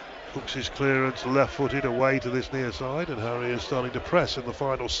hooks his clearance left-footed away to this near side, and Harriers starting to press in the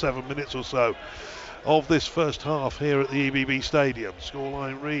final 7 minutes or so of this first half here at the EBB Stadium.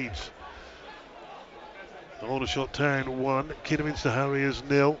 Scoreline reads: Aldershot Town 1, Kidderminster Harriers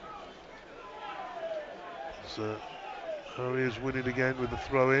 0. Harriers winning again with the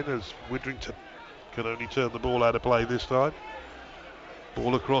throw-in as Widrington can only turn the ball out of play this time.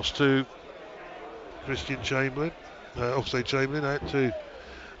 Ball across to Christian Chamberlain, Oxlade-Chamberlain out to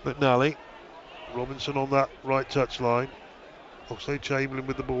McNally. Robinson on that right touch line. Oxlade-Chamberlain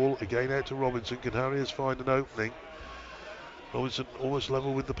with the ball, again out to Robinson. Can Harriers find an opening? Robinson almost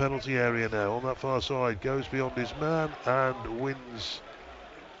level with the penalty area now on that far side, goes beyond his man and wins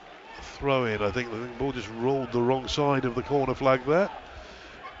throw in. I think the ball just rolled the wrong side of the corner flag there.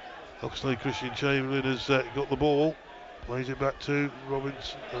 Oxlade Christian Chamberlain has got the ball, plays it back to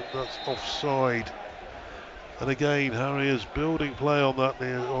Robinson, and that's offside. And again, Harriers building play on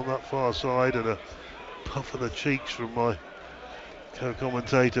that far side, and a puff of the cheeks from my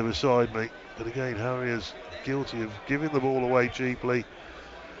co-commentator beside me. But again, Harriers guilty of giving the ball away cheaply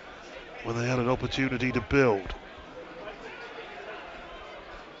when they had an opportunity to build.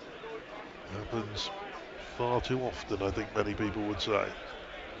 Happens far too often, I think many people would say.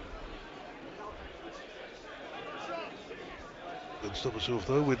 Good stop herself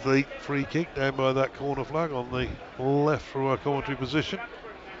though with the free kick down by that corner flag on the left from our commentary position.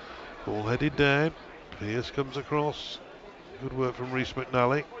 Ball headed down. Pearce comes across. Good work from Rhys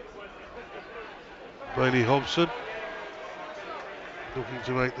McNally. Bailey Hobson looking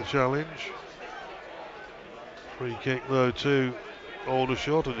to make the challenge. Free kick though to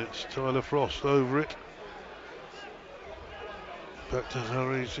Aldershot, and it's Tyler Frost over it. Back to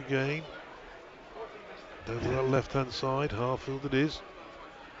Harries again. Down to that left hand side, half-field it is.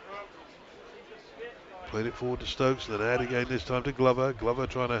 Played it forward to Stokes, then out again this time to Glover. Glover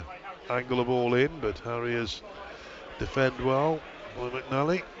trying to angle the ball in, but Harriers defend well by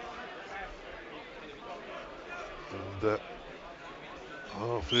McNally. And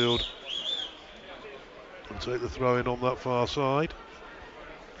Harfield will take the throw in on that far side.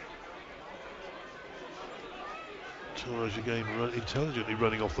 Torres again intelligently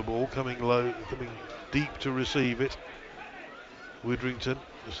running off the ball, coming low, coming deep to receive it. Widrington,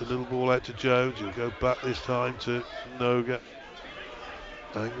 just a little ball out to Jones. He'll go back this time to Noga.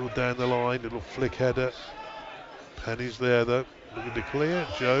 Angled down the line, little flick header. Penny's there though, looking to clear.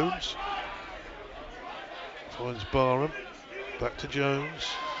 Jones finds Barham. Back to Jones.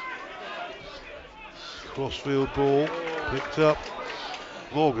 Crossfield ball picked up.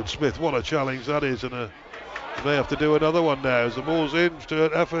 Morgan Smith, what a challenge that is, and they may have to do another one now as the ball's in to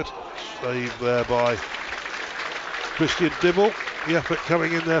an effort. Saved there by Christian Dibble. The effort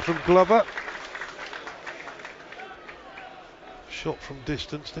coming in there from Glover. Shot from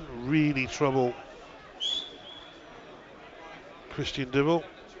distance, didn't really trouble Christian Dibble.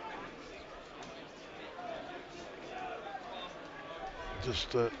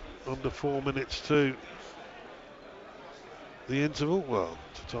 Just under 4 minutes to the interval. Well,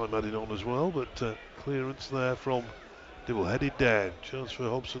 time added on as well, but clearance there from Dibble, headed down. Chance for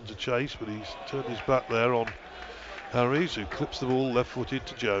Hobson to chase, but he's turned his back there on Harries, who clips the ball left-footed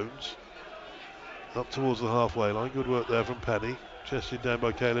to Jones. Up towards the halfway line. Good work there from Penny. Chested down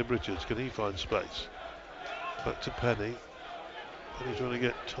by Caleb Richards. Can he find space? Back to Penny. Penny trying to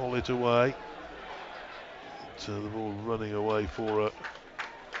get Tollett away. The ball running away for a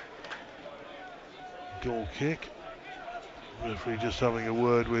goal kick. Referee just having a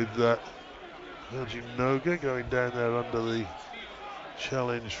word with Virgin Noga, going down there under the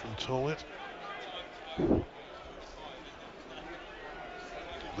challenge from Tollett.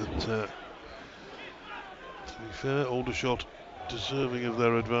 But to be fair, Aldershot deserving of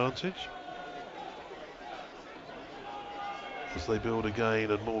their advantage as they build again,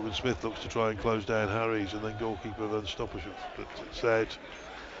 and Morgan Smith looks to try and close down Harries, and then goalkeeper Van Stoppershire. But it's out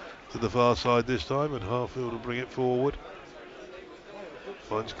to the far side this time, and Harfield will bring it forward.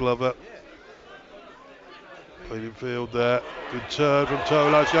 Finds Glover. Played in field there. Good turn from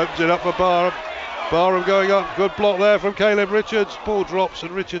Tola. She opens it up for Barham. Barham going up. Good block there from Caleb Richards. Ball drops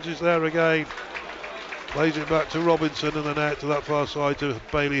and Richards is there again. Plays it back to Robinson and then out to that far side to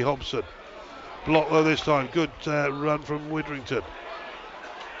Bailey Hobson. Block though this time. Good run from Widrington.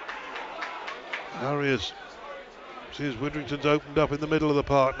 Harriers. See as Widrington's opened up in the middle of the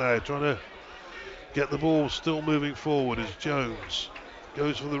park now, trying to get the ball still moving forward as Jones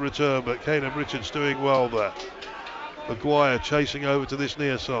goes for the return, but Caleb Richards doing well there. Maguire chasing over to this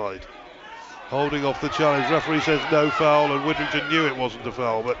near side. Holding off the challenge. Referee says no foul, and Widrington knew it wasn't a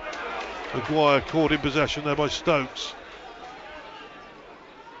foul, but Maguire caught in possession there by Stokes.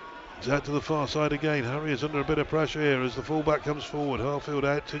 It's out to the far side again. Harry is under a bit of pressure here as the fullback comes forward. Harfield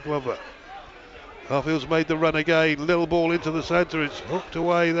out to Glover. Harfield's made the run again. Little ball into the centre. It's hooked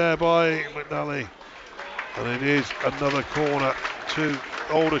away there by McNally. And it is another corner to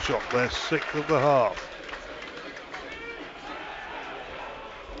Aldershot, their sixth of the half.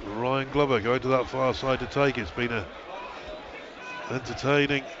 Ryan Glover going to that far side to take it. It's been a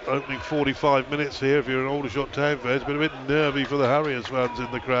entertaining opening 45 minutes here if you're an Aldershot town fan. It's been a bit nervy for the Harriers fans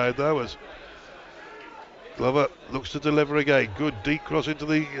in the crowd though, as Glover looks to deliver again. Good deep cross into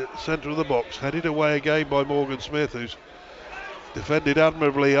the centre of the box, headed away again by Morgan Smith, who's defended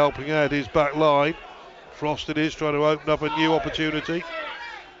admirably, helping out his back line. Frost it is, trying to open up a new opportunity.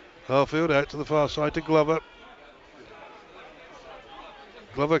 Harfield out to the far side to Glover.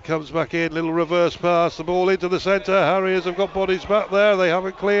 Glover comes back in, little reverse pass, the ball into the centre. Harriers have got bodies back there, they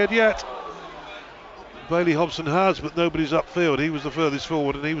haven't cleared yet. Bailey Hobson has, but nobody's upfield. He was the furthest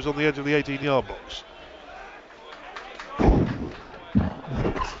forward and he was on the edge of the 18-yard box.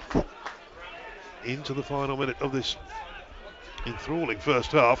 Into the final minute of this enthralling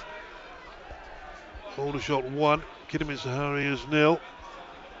first half. Aldershot 1, Kidderminster Harriers 0.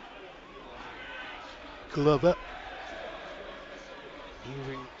 Glover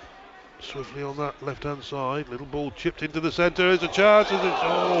moving swiftly on that left-hand side. Little ball chipped into the centre. There's a chance.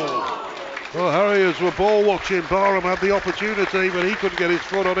 Well, Harriers were ball watching. Barham had the opportunity, but he couldn't get his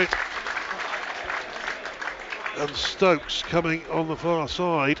foot on it. And Stokes coming on the far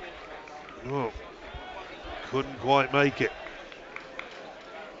side. Oh, couldn't quite make it.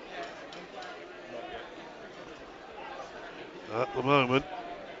 At the moment,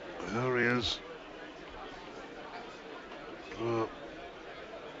 Harriers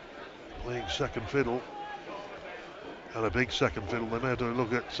playing second fiddle, and a big second fiddle. They may have to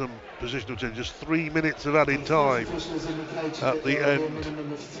look at some positional change. Just 3 minutes of added time at the end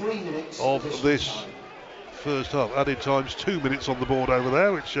of this first half. Added time's 2 minutes on the board over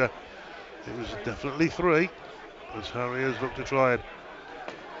there, which it was definitely 3, as Harriers look to try and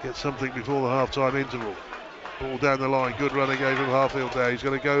get something before the half-time interval. Ball down the line, good run again from Harfield there. He's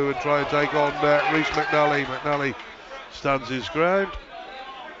going to go and try and take on Rhys McNally. McNally stands his ground.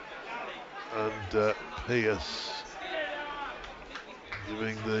 And Pierce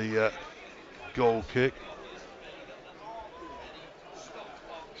giving the goal kick.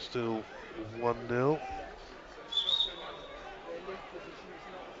 Still 1-0.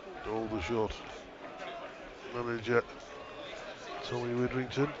 Aldershot manager Tommy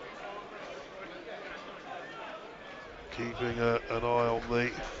Widdrington keeping an eye on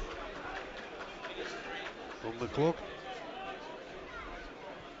the clock.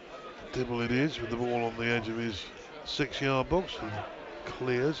 Dibble it is with the ball on the edge of his 6-yard box and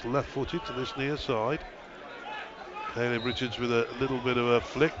clears left-footed to this near side. Caleb Richards with a little bit of a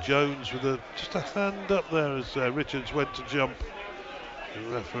flick. Jones with just a hand up there as Richards went to jump. The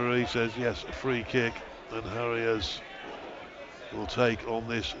referee says yes, a free kick, and Harriers will take on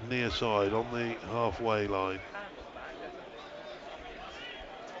this near side on the halfway line.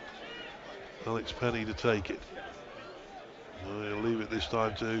 Alex Penny to take it. He'll leave it this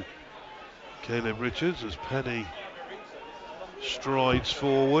time to Caleb Richards as Penny strides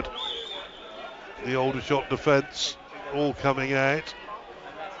forward. The Aldershot defence all coming out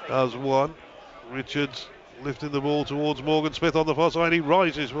as one. Richards lifting the ball towards Morgan Smith on the far side. He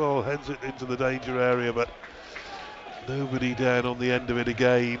rises well, heads it into the danger area, but nobody down on the end of it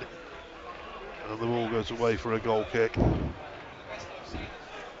again. And the ball goes away for a goal kick.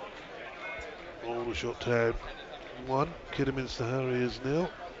 Aldershot Town 1, Kidderminster Harriers 0.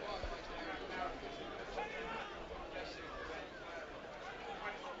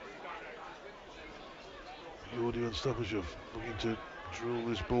 Yordi and Stopashov looking to drill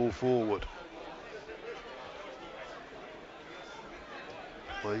this ball forward.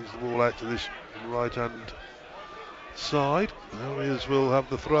 Plays the ball out to this right hand side. Harriers will have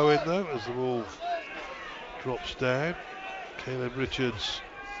the throw in though as the ball drops down. Caleb Richards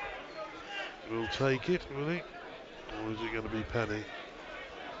will take it, will he? Or is it going to be Penny?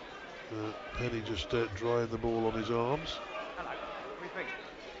 Penny just drying the ball on his arms.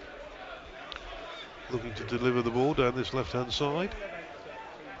 Looking to deliver the ball down this left-hand side.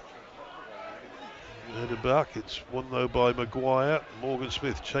 Headed back, it's won though by Maguire. Morgan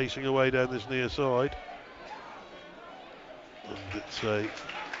Smith chasing away down this near side. And it's a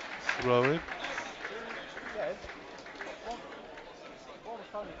throw-in.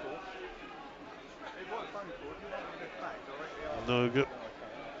 Noga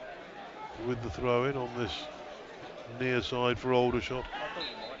with the throw-in on this near side for Aldershot.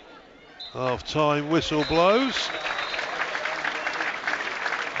 Half-time whistle blows.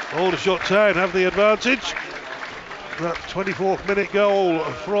 Aldershot Town have the advantage. That 24th minute goal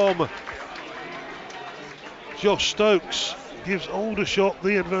from Josh Stokes gives Aldershot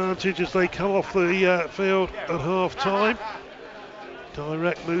the advantage as they come off the field at half-time.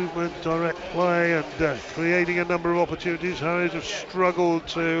 Direct movement, direct play, and creating a number of opportunities. Harriers have struggled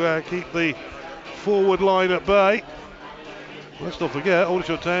to keep the forward line at bay. Let's not forget,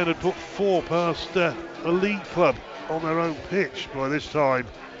 Aldershot Town had put 4 past a league club on their own pitch by this time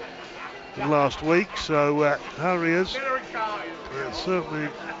last week. So Harriers certainly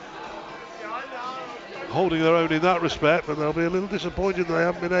holding their own in that respect, but they'll be a little disappointed they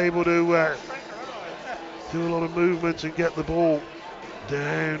haven't been able to do a lot of movement and get the ball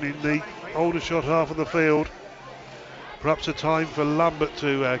down in the Aldershot half of the field. Perhaps a time for Lambert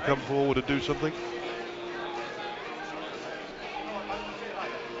to come forward and do something.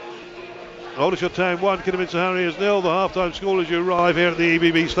 Aldershot Town 1, Kidderminster Harriers 0. The half-time score as you arrive here at the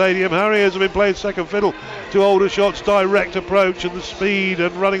EBB Stadium. Harriers have been playing second fiddle to Aldershot's direct approach and the speed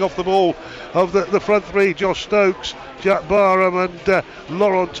and running off the ball of the front three, Josh Stokes, Jack Barham and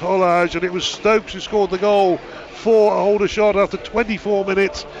Laurent Tollage, and it was Stokes who scored the goal for Aldershot after 24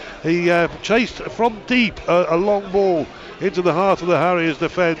 minutes. He chased from deep a long ball into the heart of the Harriers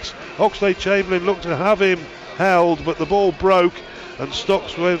defence. Oxlade-Chamberlain looked to have him held, but the ball broke and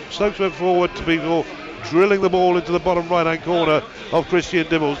Stokes went forward before drilling the ball into the bottom right-hand corner of Christian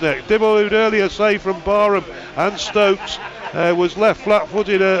Dibble's net. Dibble, who'd earlier saved from Barham and Stokes, was left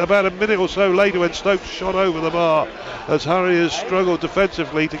flat-footed about a minute or so later when Stokes shot over the bar as Harriers struggled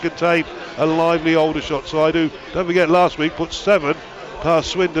defensively to contain a lively Aldershot side who, don't forget, last week put 7 past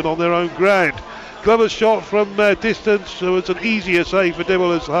Swindon on their own ground. Glover's shot from distance was an easier save for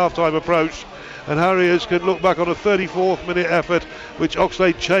Dibble as half-time approached, and Harriers can look back on a 34th minute effort which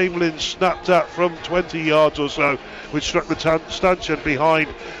Oxlade-Chamberlain snapped at from 20 yards or so, which struck the stanchion behind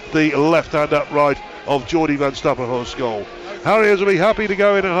the left-hand upright of Geordie van Stappenhorst's goal. Harriers will be happy to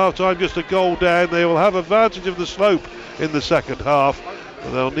go in at half-time just a goal down. They will have advantage of the slope in the second half, but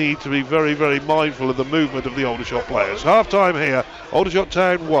they'll need to be very, very mindful of the movement of the Aldershot players. Half-time here, Aldershot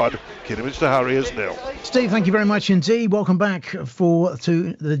Town 1, Kidderminster Harriers 0. Steve, thank you very much indeed. Welcome back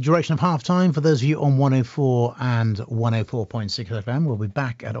to the duration of half-time. For those of you on 104 and 104.6 FM, we'll be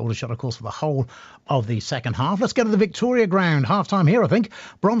back at Aldershot, of course, for the whole of the second half. Let's go to the Victoria Ground. Half-time here, I think.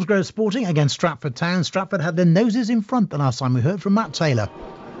 Bromsgrove Sporting against Stratford Town. Stratford had their noses in front the last time we heard from Matt Taylor.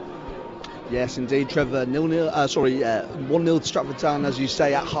 Yes, indeed, Trevor. 1-0 to Stratford Town, as you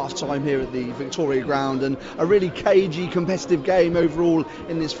say, at half-time here at the Victoria Ground, and a really cagey, competitive game overall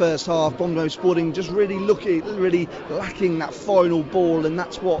in this first half. Bromsgrove Sporting just really lacking that final ball, and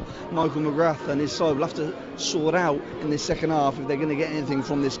that's what Michael McGrath and his side will have to sort out in this second half if they're going to get anything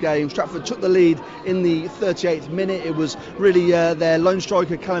from this game. Stratford took the lead in the 38th minute. It was really their lone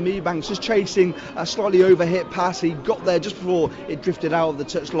striker, Callum Ebanks, just chasing a slightly overhit pass. He got there just before it drifted out of the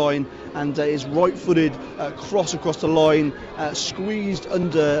touchline, and his right-footed cross across the line squeezed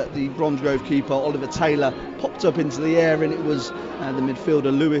under the Bromsgrove keeper Oliver Taylor, popped up into the air, and it was the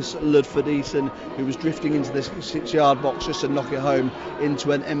midfielder Lewis Ludford-Eason who was drifting into the 6-yard box just to knock it home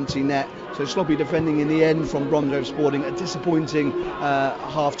into an empty net. So sloppy defending in the end from Bromsgrove Sporting. A disappointing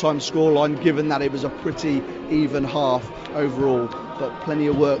half-time scoreline, given that it was a pretty even half overall, but plenty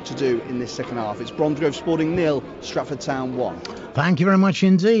of work to do in this second half. It's Bromsgrove Sporting 0, Stratford Town 1. Thank you very much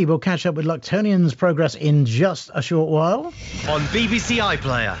indeed. We'll catch up with Luctonian's progress in just a short while. On BBC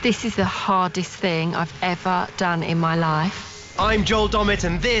iPlayer. This is the hardest thing I've ever done in my life. I'm Joel Dommett,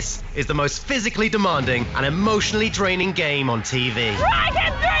 and this is the most physically demanding and emotionally draining game on TV. Right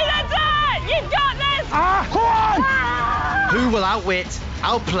it through the dirt! You've got this! Come on! Who will outwit,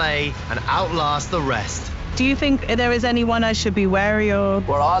 outplay, and outlast the rest? Do you think there is anyone I should be wary of?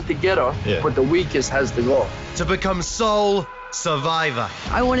 We're all together, but the weakest has to go. To become sole survivor.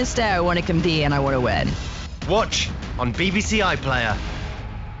 I want to stay, I want to compete, and I want to win. Watch on BBC iPlayer.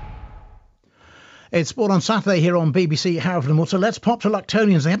 It's Sport on Saturday here on BBC Hereford and Worcester. Let's pop to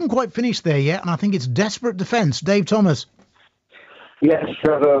Luctonians. They haven't quite finished there yet, and I think it's desperate defence. Dave Thomas. Yes,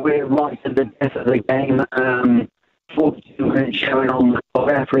 Trevor, we're right at the death of the game. 42 minutes showing on the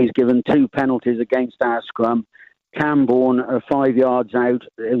referee's given 2 penalties against our scrum. Camborne 5 yards out.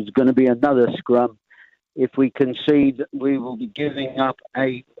 It was going to be another scrum. If we concede, we will be giving up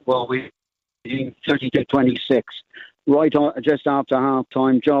we're 32-26. Right on, just after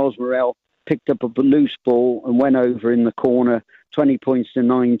half-time, Giles Morrell picked up a loose ball and went over in the corner, 20 points to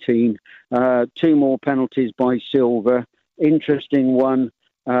 19. 2 more penalties by Silver. Interesting one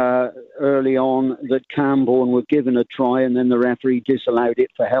early on that Camborne were given a try and then the referee disallowed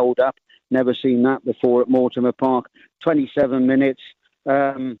it for held up. Never seen that before at Mortimer Park. 27 minutes.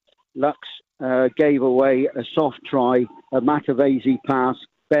 Lux gave away a soft try, a Matavesi pass.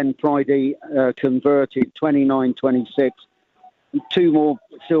 Ben Pridey converted 29-26. 2 more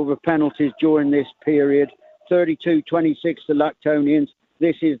Silver penalties during this period. 32-26 to Luctonians.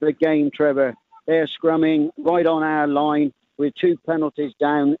 This is the game, Trevor. They're scrumming right on our line with 2 penalties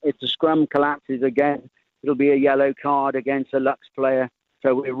down. If the scrum collapses again, it'll be a yellow card against a Lux player.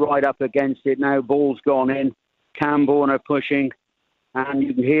 So we're right up against it now. Ball's gone in. Camborne are pushing. And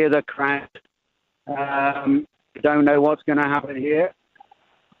you can hear the crowd. Don't know what's going to happen here.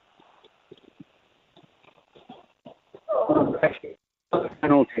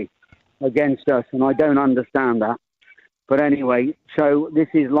 Penalty against us, and I don't understand that. But anyway, so this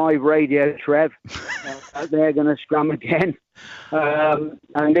is live radio, Trev. They're going to scrum again.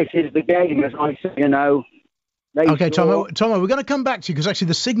 And this is the game, as I say, Okay, Tomo, we're going to come back to you because actually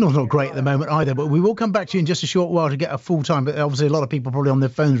the signal's not great at the moment either, but we will come back to you in just a short while to get a full time. But obviously a lot of people probably on their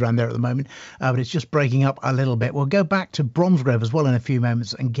phones around there at the moment, but it's just breaking up a little bit. We'll go back to Bromsgrove as well in a few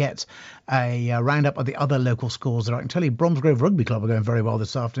moments and get a roundup of the other local scores there. I can tell you Bromsgrove Rugby Club are going very well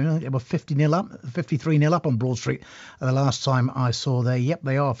this afternoon. They were 53-0 up on Broad Street the last time I saw there. Yep,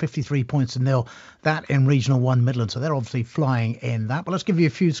 they are 53 points to nil. That in Regional 1 Midland, so they're obviously flying in that. But let's give you a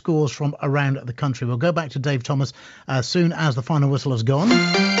few scores from around the country. We'll go back to Dave Thomas as soon as the final whistle has gone.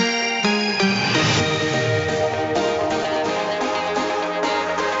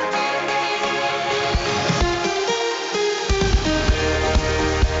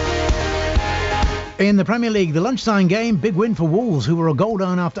 In the Premier League, the lunchtime game, big win for Wolves, who were a goal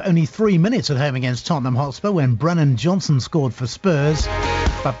down after only 3 minutes at home against Tottenham Hotspur when Brennan Johnson scored for Spurs.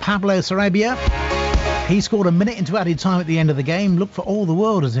 But Pablo Sarabia, he scored a minute into added time at the end of the game. Looked for all the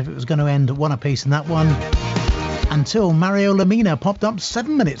world as if it was going to end one apiece in that one, until Mario Lemina popped up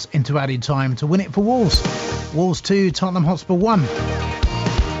 7 minutes into added time to win it for Wolves. Wolves 2, Tottenham Hotspur 1.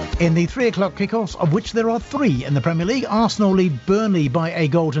 In the 3 o'clock kickoffs, of which there are 3 in the Premier League, Arsenal lead Burnley by a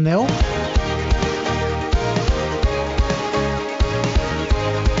goal to nil.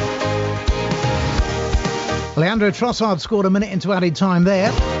 Leandro Trossard scored a minute into added time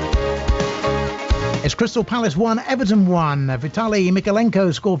there. It's Crystal Palace 1, Everton 1. Vitaly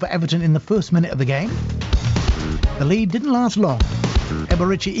Mikalenko scored for Everton in the first minute of the game. The lead didn't last long.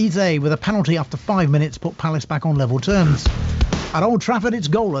 Eberichi Eze with a penalty after 5 minutes put Palace back on level terms. At Old Trafford it's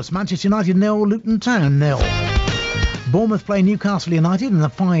goalless. Manchester United 0, Luton Town 0. Bournemouth play Newcastle United in the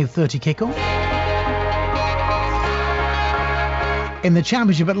 5:30 kickoff. In the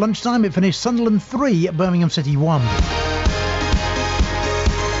Championship at lunchtime it finished Sunderland 3, Birmingham City 1.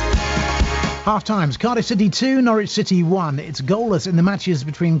 Half times, Cardiff City 2, Norwich City 1. It's goalless in the matches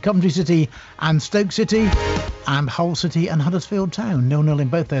between Coventry City and Stoke City, and Hull City and Huddersfield Town, 0-0 in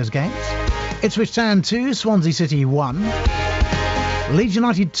both those games. Ipswich Town 2, Swansea City 1. Leeds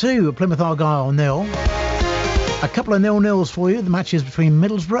United 2, Plymouth Argyle 0. A couple of 0-0s for you, the matches between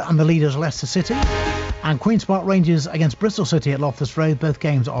Middlesbrough and the leaders Leicester City. And Queen's Park Rangers against Bristol City at Loftus Road, both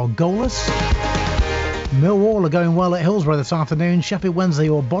games are goalless. Millwall are going well at Hillsborough this afternoon. Sheffield Wednesday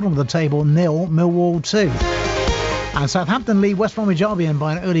are bottom of the table 0, Millwall 2. And Southampton lead West Bromwich Albion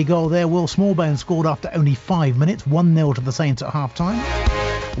by an early goal there. Will Smallbone scored after only 5 minutes, 1-0 to the Saints at half-time.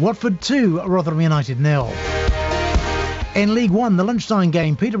 Watford 2, Rotherham United 0. In League 1, the lunchtime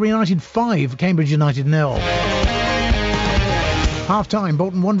game, Peterborough United 5, Cambridge United 0. Half-time,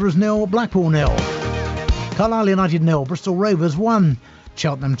 Bolton Wanderers 0, Blackpool 0. Carlisle United 0, Bristol Rovers 1.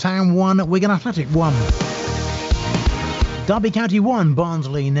 Cheltenham Town 1, Wigan Athletic 1. Derby County 1,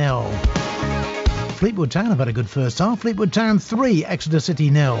 Barnsley 0. Fleetwood Town have had a good first half. Fleetwood Town 3, Exeter City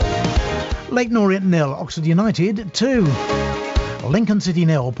 0. Leyton Orient 0, Oxford United 2. Lincoln City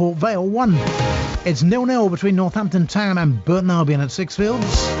 0, Port Vale 1. It's 0-0 between Northampton Town and Burton Albion at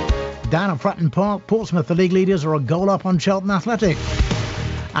Sixfields. Down at Fratton Park, Portsmouth, the league leaders, are a goal up on Cheltenham Athletic.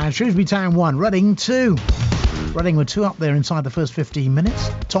 And Shrewsbury Town 1, Reading 2. Reading were 2 up there inside the first 15 minutes.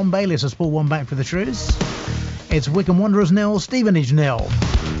 Tom Bayliss has pulled one back for the Shrews. It's Wycombe Wanderers 0, Stevenage 0.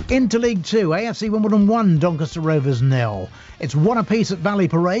 Into League 2, AFC Wimbledon 1, Doncaster Rovers 0. It's 1 apiece at Valley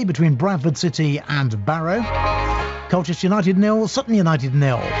Parade between Bradford City and Barrow. Colchester United 0, Sutton United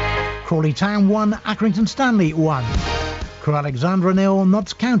 0. Crawley Town 1, Accrington Stanley 1. Crewe Alexandra 0,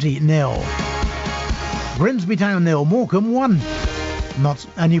 Notts County 0. Grimsby Town 0, Morecambe 1.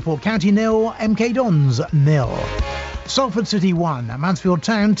 Newport County 0, MK Dons 0. Salford City 1, Mansfield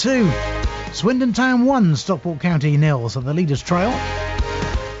Town 2. Swindon Town 1, Stockport County 0, so the leaders trail.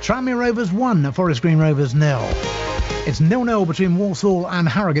 Tranmere Rovers 1, Forest Green Rovers 0. It's 0-0 between Walsall and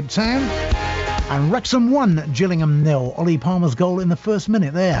Harrogate Town. And Wrexham 1, Gillingham 0. Ollie Palmer's goal in the first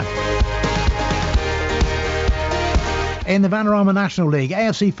minute there. In the Vanarama National League,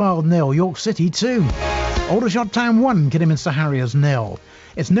 AFC Fylde 0, York City 2. Aldershot Town 1, Kidderminster Harriers 0.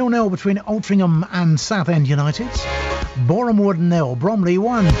 It's 0-0 between Altrincham and Southend United. Boreham Wood 0, Bromley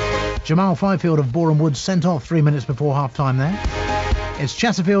 1. Jamal Fifield of Boreham Wood sent off 3 minutes before half-time there. It's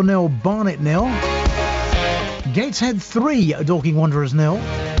Chesterfield 0, Barnet 0. Gateshead 3, Dorking Wanderers 0.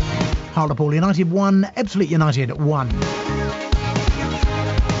 Hartlepool United 1, Ebbsfleet United 1.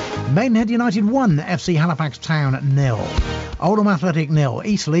 Maidenhead United 1, FC Halifax Town 0. Oldham Athletic 0,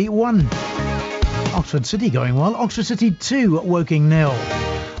 Eastleigh 1. Oxford City going well. Oxford City 2, Woking 0.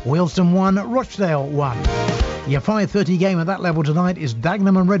 Wealdstone 1, Rochdale 1. Your 5:30 game at that level tonight is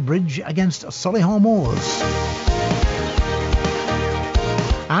Dagenham and Redbridge against Solihull Moors.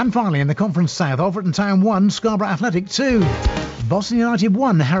 And finally, in the Conference South, Aldershot Town 1, Scarborough Athletic 2. Boston United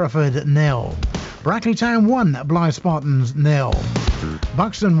 1, Hereford 0. Brackley Town 1, Blythe Spartans 0.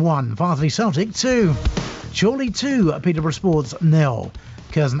 Buxton 1, Farthely Celtic 2. Chorley 2, Peterborough Sports 0.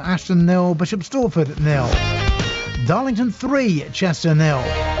 Curzon Ashton 0, Bishop Stortford 0. Darlington 3, Chester 0.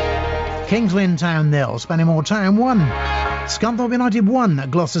 Kings Lynn Town 0, Spennymoor Town 1. Scunthorpe United 1,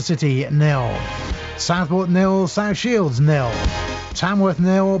 Gloucester City 0. Southport 0, South Shields 0. Tamworth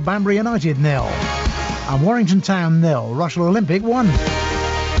 0, Banbury United 0. And Warrington Town 0, Russell Olympic 1.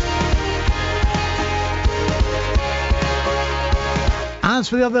 As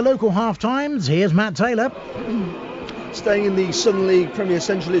for the other local half-times, here's Matt Taylor. Staying in the Southern League Premier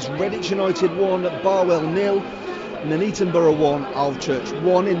Centralist, Redditch United 1, Barwell 0. Nuneaton Borough 1, Aldershot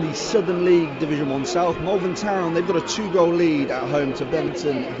 1. In the Southern League Division 1 South, Malvern Town, they've got a 2-goal lead at home to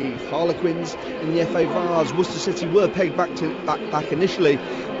Benton Heath Harlequins. In the FA Vars, Worcester City were pegged back initially,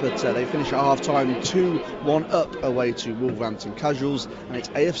 but they finish at half-time 2-1 up away to Wolverhampton Casuals. And it's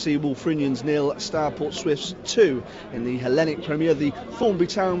AFC Wolfrinians 0, Starport Swifts 2. In the Hellenic Premier, the Thornbury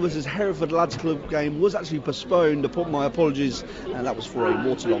Town versus Hereford Lads Club game was actually postponed. My apologies, and that was for a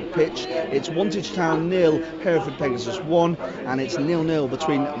waterlogged pitch. It's Wantage Town 0, Hereford Pegasus 1, and it's 0-0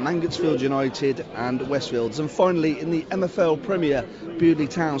 between Mangotsfield United and Westfields. And finally, in the MFL Premier, Bewdley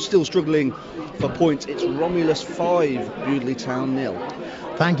Town still struggling for points. It's Romulus 5, Bewdley Town 0.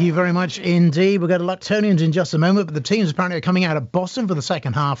 Thank you very much indeed. We'll go to Luctonians in just a moment, but the teams apparently are coming out of Boston for the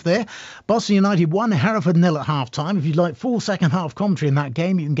second half there. Boston United 1, Hereford 0 at half-time. If you'd like full second half commentary in that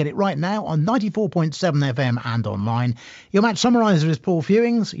game, you can get it right now on 94.7 FM and online. Your match summariser is Paul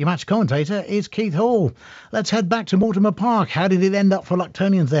Fewings. Your match commentator is Keith Hall. Let's head back to Mortimer Park. How did it end up for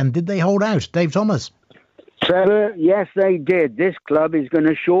Luctonians then? Did they hold out? Dave Thomas. Trevor, yes, they did. This club is going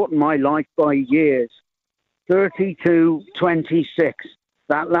to shorten my life by years. 32-26.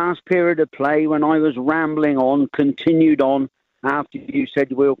 That last period of play, when I was rambling on, continued on after you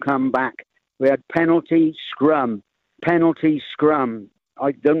said we'll come back. We had penalty, scrum.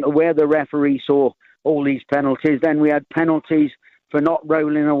 I don't know where the referee saw all these penalties. Then we had penalties for not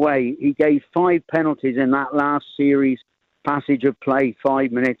rolling away. He gave 5 penalties in that last series passage of play,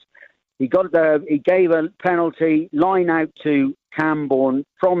 5 minutes. He gave a penalty line out to Camborne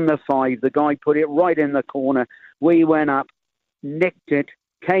from the 5. The guy put it right in the corner. We went up, nicked it,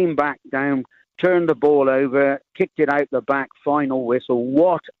 came back down, turned the ball over, kicked it out the back, final whistle.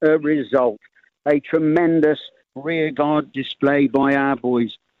 What a result. A tremendous rearguard display by our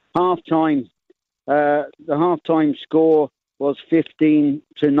boys. The half-time score was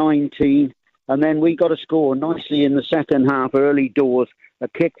 15-19, and then we got a score nicely in the second half, early doors. A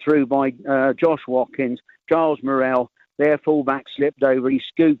kick through by Josh Watkins, Giles Morrell. Their fullback slipped over. He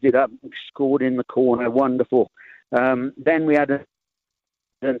scooped it up and scored in the corner. Wonderful. Then we had a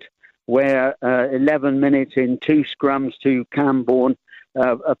where 11 minutes in, 2 scrums to Camborne,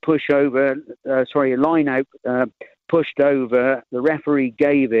 a line out, pushed over. The referee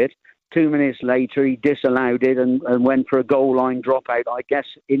gave it. 2 minutes later, he disallowed it and went for a goal line dropout. I guess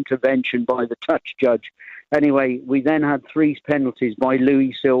intervention by the touch judge. Anyway, we then had 3 penalties by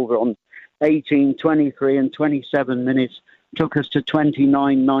Louis Silver on 18, 23 and 27 minutes. Took us to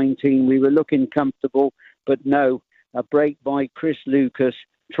 29-19. We were looking comfortable, but no. A break by Chris Lucas,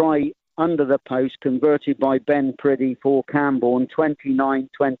 try under the post, converted by Ben Priddy for Camborne, 29-26.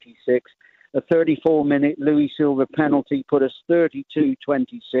 A 34-minute Louis Silver penalty put us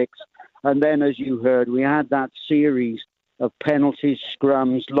 32-26. And then, as you heard, we had that series of penalties,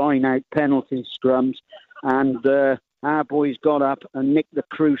 scrums, line-out penalty scrums, and our boys got up and nicked the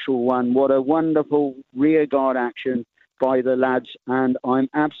crucial one. What a wonderful rearguard action by the lads, and I'm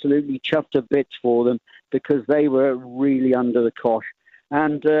absolutely chuffed to bits for them because they were really under the cosh.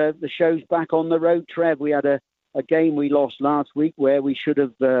 And the show's back on the road, Trev. We had a game we lost last week where we should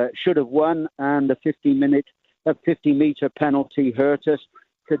have won, and a 50-metre penalty hurt us.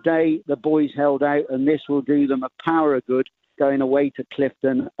 Today, the boys held out, and this will do them a power of good going away to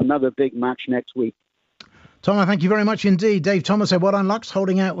Clifton, another big match next week. Tom, thank you very much indeed. Dave Thomas said, well done, Lux,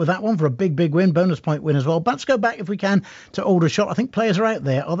 holding out with that one for a big win, bonus point win as well. But let's go back, if we can, to Aldershot. I think players are out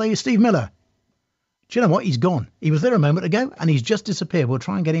there. Are they? Steve Miller? Do you know what? He's gone. He was there a moment ago, and he's just disappeared. We'll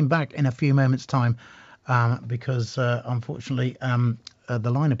try and get him back in a few moments' time because, unfortunately,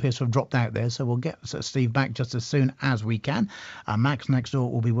 the line appears to have dropped out there, so we'll get Steve back just as soon as we can. Max next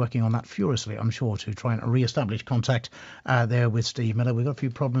door will be working on that furiously, I'm sure, to try and re-establish contact there with Steve Miller. We've got a few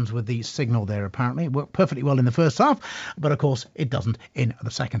problems with the signal there, apparently. It worked perfectly well in the first half, but of course it doesn't in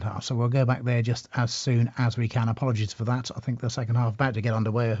the second half. So we'll go back there just as soon as we can. Apologies for that. I think the second half about to get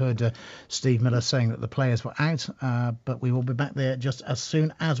underway. I heard Steve Miller saying that the players were out, but we will be back there just as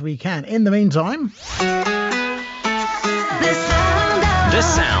soon as we can. In the meantime, the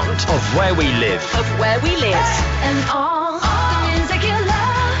sound of where we live. Of where we live. And all the music you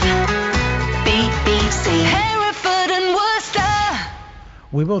love. BBC. Hereford and Worcester.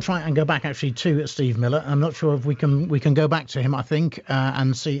 we will try and go back actually to Steve Miller. I'm not sure if we can go back to him, I think,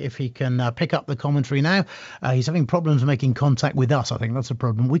 and see if he can pick up the commentary now. He's having problems making contact with us. I think that's a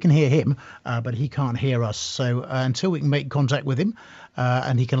problem. We can hear him, but he can't hear us. So until we can make contact with him,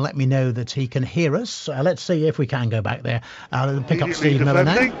 and he can let me know that he can hear us, let's see if we can go back there. Pick up Steve Miller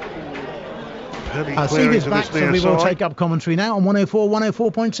now. Steve is back, so we will take up commentary now on 104,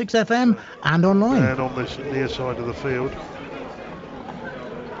 104.6 FM and online. And on this near side of the field.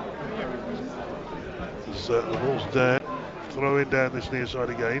 The ball's down, throwing down this near side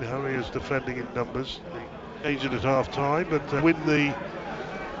again. Harry is defending in numbers. They changed it at half time, but win the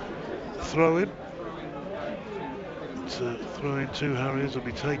throw in. Throw in two Harriers will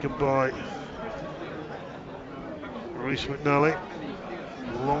be taken by Reece McNally.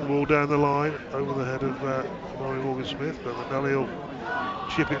 Long ball down the line over the head of Murray Morgan-Smith, but McNally will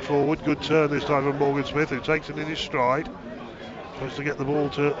chip it forward. Good turn this time from Morgan-Smith, who takes it in his stride. Tries to get the ball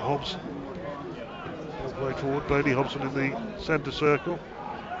to Hobson. Played forward, Bailey Hobson in the centre circle,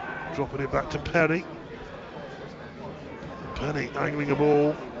 dropping it back to Penny. Penny angling a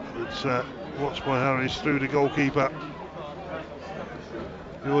ball. It's watched by Harris through the goalkeeper,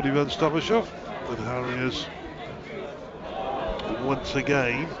 Jordi van Stappershoff, with Harriers once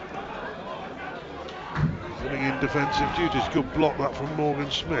again putting in defensive duties. Good block that from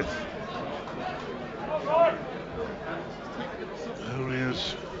Morgan Smith.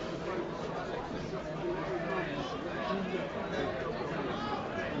 Harriers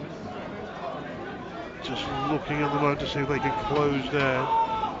just looking at the moment to see if they can close down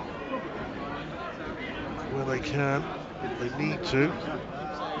where they can. They need to.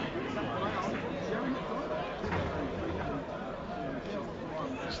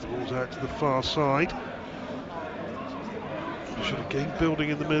 As the ball's out to the far side. Should have gained building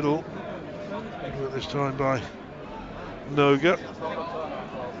in the middle. At this time by Noga.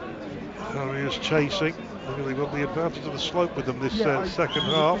 Harriers chasing. They've got the advantage of the slope with them this second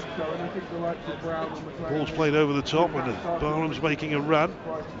half. Ball's played over the top and Barham's making a run.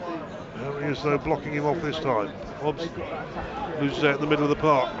 Harriers though blocking him off this time. Hobbs loses out in the middle of the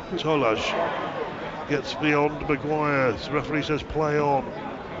park. Tolaj gets beyond Maguire. The referee says play on.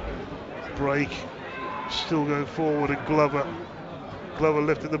 Break still going forward, and Glover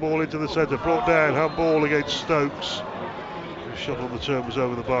lifting the ball into the centre. Brought down, handball against Stokes. The shot on the turn was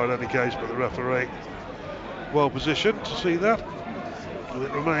over the bar in any case, but the referee well positioned to see that. And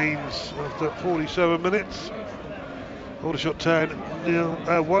it remains after 47 minutes. Aldershot Town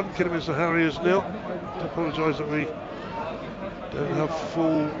 1, Kidderminster Harriers 0. I apologise that we don't have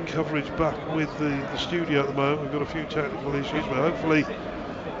full coverage back with the studio at the moment. We've got a few technical issues, but hopefully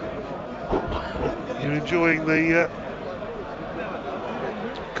you're enjoying the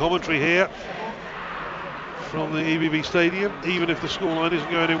commentary here from the EBB Stadium. Even if the scoreline isn't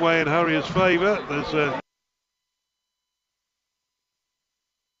going away in Harriers' favour, there's a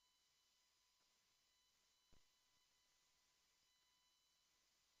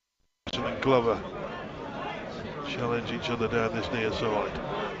and Glover challenge each other down this near side.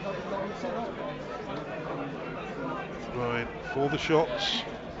 Throwing for the shots.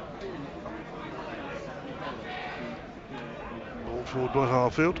 Ball forward by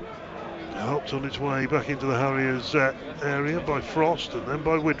Harfield. Helped on its way back into the Harriers area by Frost and then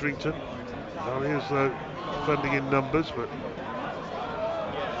by Widrington. Harriers though defending in numbers, but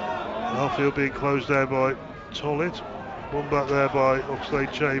Harfield being closed down by Tollett. One back there by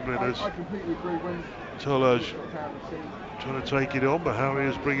Oxlade Chamberlain as Tolaj trying to take it on, but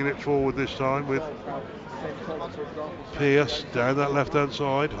Harriers bringing it forward this time with Pearce down that left hand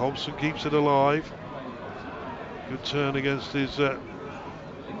side. Hobson keeps it alive. Good turn against his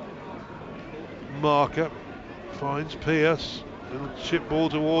marker. Finds Pearce. Little chip ball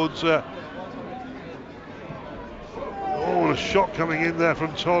towards a shot coming in there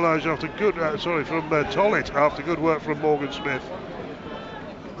from Tolaj after good from Tollett after good work from Morgan Smith.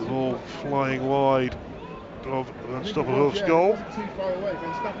 The ball flying wide of Van Stappershoff's goal.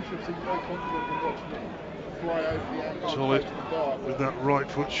 Solid with that right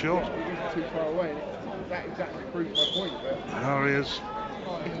foot shot. Harriers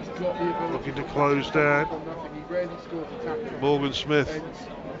looking to close down. Morgan Smith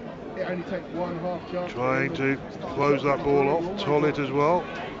trying to close that ball off. Tollett as well.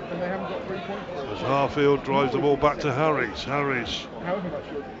 As Harfield drives the ball back to Harries. Harries,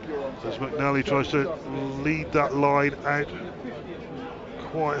 as McNally tries to lead that line out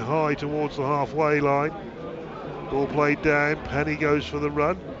quite high towards the halfway line. Ball played down. Penny goes for the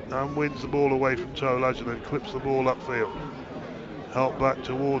run and wins the ball away from Tolaj and then clips the ball upfield. Help back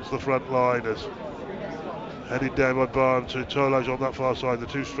towards the front liners. Headed down by Barnes to Tolaj on that far side. The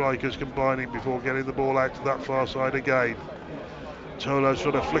two strikers combining before getting the ball out to that far side again. Tolaj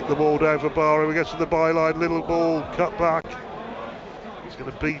trying to flick the ball down for Barham. He gets to the byline. Little ball cut back. He's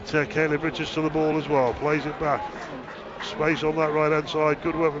going to beat Caleb Richards to the ball as well. Plays it back. Space on that right hand side.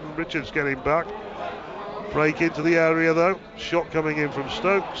 Good work from Richards getting back. Break into the area though. Shot coming in from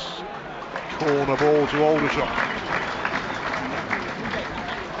Stokes. Corner ball to Aldershot.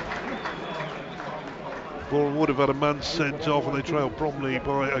 Boreham would have had a man sent off and they trailed Bromley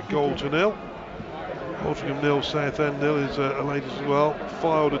by a goal to nil. Altrincham nil, Southend nil is a latest as well.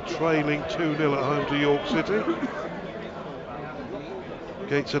 Filed a trailing 2-0 at home to York City.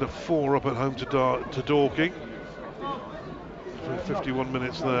 Gateshead a 4 up at home to Dorking. 51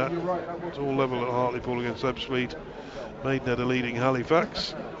 minutes there. It's all level at Hartlepool against Ebbsfleet. Maidenhead are leading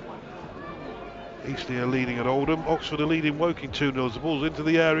Halifax. Eastleigh are leading at Oldham. Oxford are leading Woking 2-0. The ball's into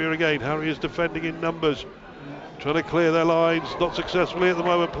the area again. Harry is defending in numbers. Trying to clear their lines. Not successfully at the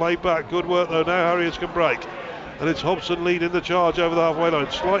moment. Played back. Good work though. Now Harriers can break. And it's Hobson leading the charge over the halfway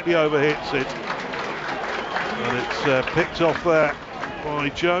line. Slightly overhits it. And it's picked off there by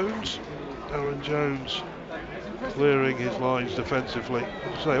Jones. Aaron Jones clearing his lines defensively.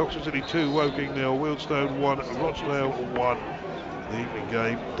 I'll say Oxford City 2, Woking 0, Wealdstone 1, Rochdale 1. The evening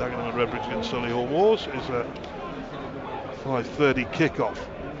game, Dagenham and Redbridge against Solihull Moors, is a 5:30 kickoff.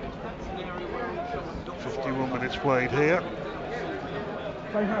 51 minutes played here.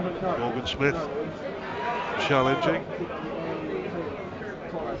 Morgan Smith challenging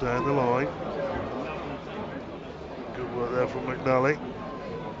down the line. Good work there from McNally.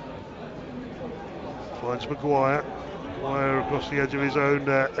 Finds Maguire. Maguire across the edge of his own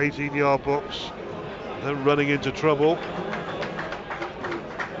 18-yard box. Then running into trouble.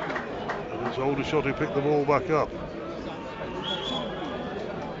 And it's Aldershot who picked the ball back up.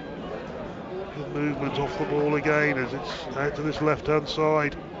 Good movement off the ball again as it's out to this left-hand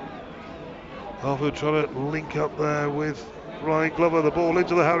side. Harford trying to link up there with Ryan Glover. The ball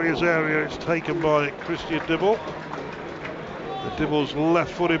into the Harriers area. It's taken by Christian Dibble. The Dibble's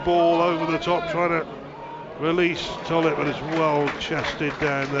left-footed ball over the top, trying to release Tollett, but it's well chested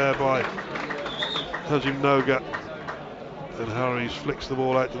down there by Tajim Noga. And Harries flicks the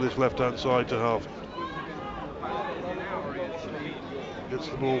ball out to this left-hand side to Harford. Gets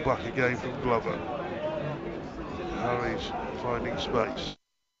the ball back again from Glover. Harries finding space.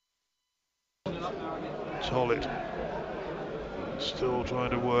 Tollett still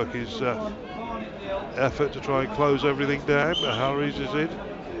trying to work his effort to try and close everything down, but Harries is in.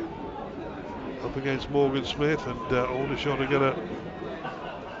 Up against Morgan Smith, and Aldershot are going to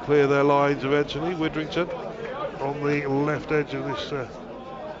clear their lines eventually. Widrington on the left edge of this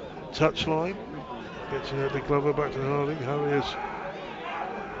touchline. Gets it to Glover, back to Harding. Harries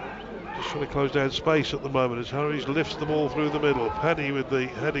just trying to close down space at the moment as Harries lifts the ball through the middle. Penny with the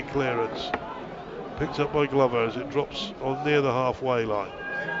heading clearance. Picked up by Glover as it drops on near the halfway line.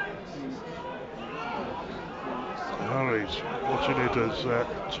 Harries watching it as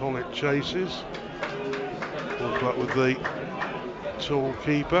Tollett chases. Ball back with the tall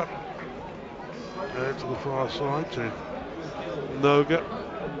keeper. Out to the far side to Noga.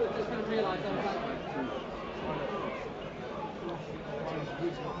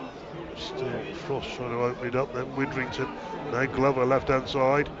 Still Frost trying to open it up, then Widrington. Now Glover left hand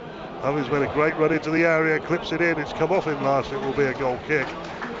side. Harries made a great run into the area, clips it in, it's come off him last, it will be a goal kick.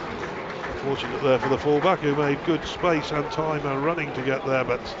 Fortunate there for the fullback who made good space and time and running to get there,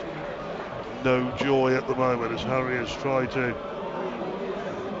 but no joy at the moment as Harriers try to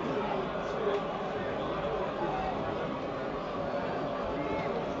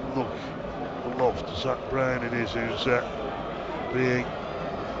look aloft. Zach Brown it is who's being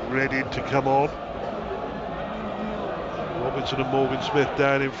ready to come on. Robinson and Morgan Smith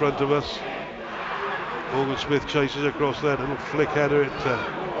down in front of us. Morgan Smith chases across there, a little flick header, it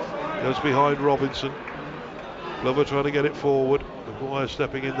goes behind Robinson. Glover trying to get it forward. Maguire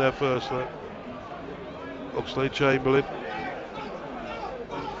stepping in there first though. Oxlade Chamberlain.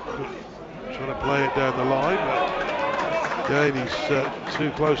 trying to play it down the line, but again he's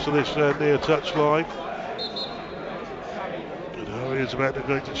too close to this near touch line. And Harry is about to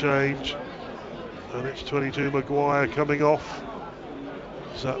make the change, and it's 22 Maguire coming off,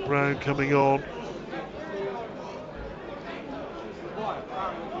 Zach Brown coming on.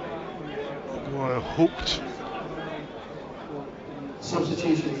 Maguire hooked.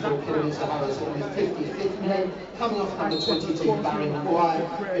 Substitution for Kidderminster Harris in the 55th minute, coming off number 22 Barry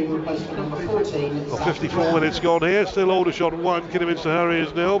Maguire, being replaced by number 14. 54 minutes gone here, still Aldershot 1, Kidderminster Harriers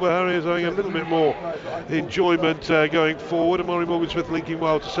 0, but Harry is having a little bit more enjoyment going forward. And Murray Morgan-Smith linking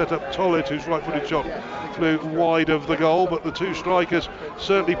well to set up Tollett, whose right-footed shot flew wide of the goal, but the two strikers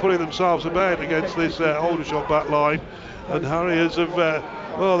certainly putting themselves about against this Aldershot back line. And Harriers have,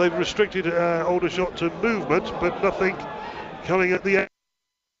 well, they've restricted Aldershot to movement, but nothing coming at the end.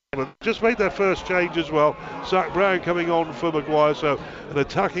 Just made their first change as well. Zach Brown coming on for Maguire, so an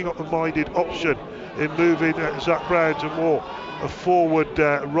attacking-minded option in moving Zach Brown to more a forward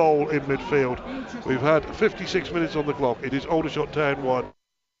role in midfield. We've had 56 minutes on the clock. It is Aldershot Town 1,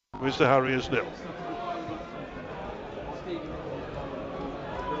 Mr. Harriers 0.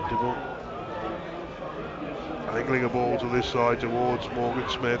 Angling a ball to this side towards Morgan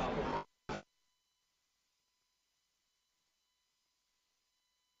Smith.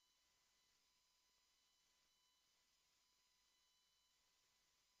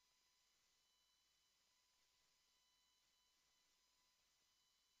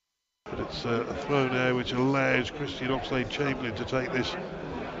 But it's a throw now which allows Christian Oxlade-Chamberlain to take this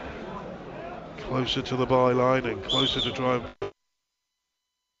closer to the byline and closer to try and...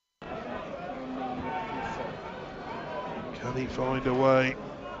 Can he find a way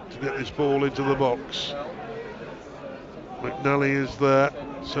to get this ball into the box? McNally is there,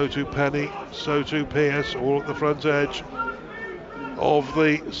 so too Penny, so too Pearce, all at the front edge of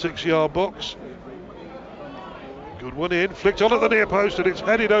the 6-yard box. Good one in, flicked on at the near post, and it's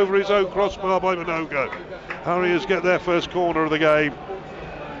headed over his own crossbar by Minogo. Harriers get their first corner of the game,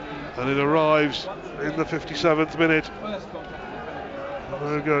 and it arrives in the 57th minute.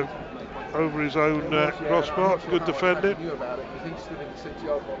 Minogo over his own crossbar, good defending.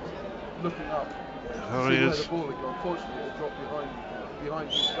 Harriers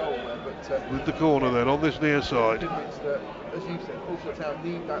with the corner then on this near side. As you said, Aldershot Town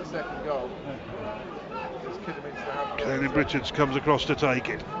need that second goal. Caleb Richards comes across to take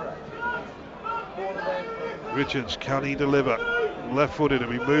it. Richards, can he deliver? Left-footed, he'll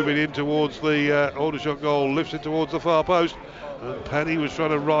be moving in towards the Aldershot goal, lifts it towards the far post, and Penny was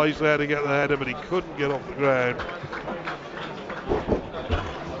trying to rise there to get the header, but he couldn't get off the ground.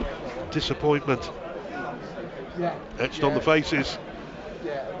 Disappointment etched on the faces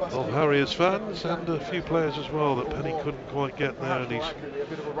of Harriers fans and a few players as well, that Penny couldn't quite get there, and he's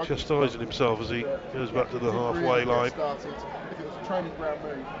chastising himself as he goes back to the halfway line.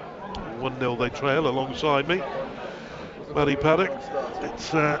 1-0 they trail alongside me. Matty Paddock.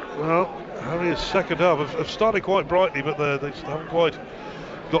 It's well, Harriers' second half have started quite brightly, but they haven't quite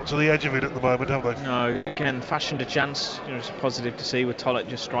got to the edge of it at the moment, have they? No, again, fashioned a chance. It's positive to see with Tollett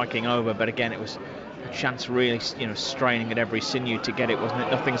just striking over, but again, it was a chance really, straining at every sinew to get it, wasn't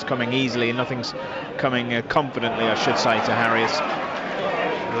it? Nothing's coming easily and nothing's coming confidently, I should say, to Harriers.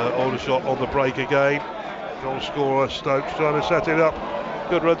 Aldershot on the break again. Goal scorer Stokes trying to set it up.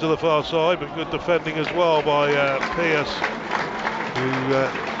 Good run to the far side, but good defending as well by Pearce, who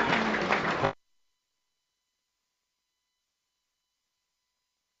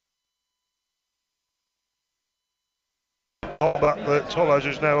that Tollage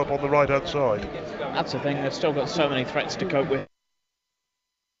is now up on the right hand side. That's the thing, they've still got so many threats to cope with.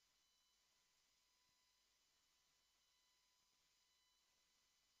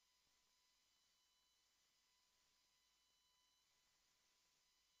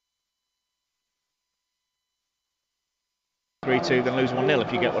 Then lose 1-0,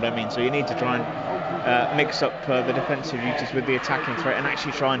 if you get what I mean. So you need to try and mix up the defensive duties with the attacking threat and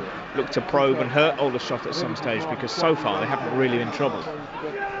actually try and look to probe and hurt Aldershot at some stage, because so far they haven't really been troubled.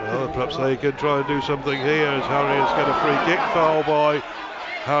 Well, perhaps they could try and do something here as Harriers get a free kick. Foul by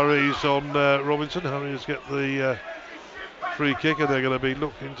Harries on Robinson. Harriers get the free kick, and they're going to be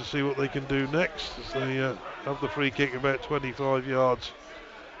looking to see what they can do next as they have the free kick about 25 yards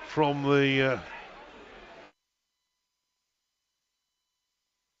from the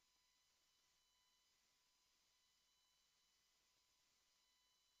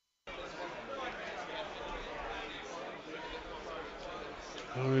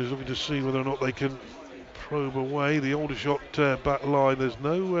Harriers looking to see whether or not they can probe away the Aldershot back line. There's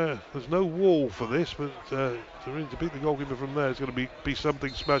no wall for this, but to beat the goalkeeper from there is going to be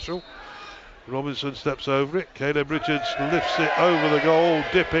something special. Robinson steps over it. Caleb Richards lifts it over the goal,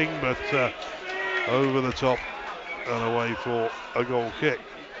 dipping, but over the top and away for a goal kick.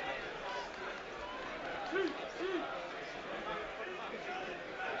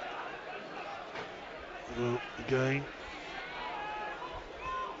 Well, again,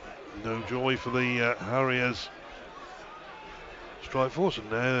 no joy for the Harriers strike force, and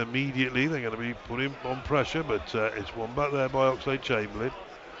now immediately they're going to be putting on pressure, but it's won back there by Oxlade Chamberlain.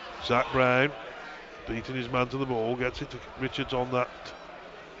 Zach Brown beating his man to the ball, gets it to Richards on that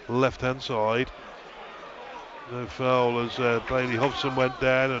left hand side. No foul as Bailey Hobson went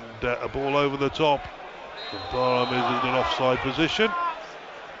down, and a ball over the top. And Barham is in an offside position.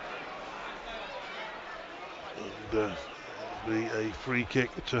 And be a free kick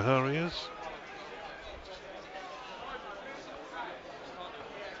to Harriers.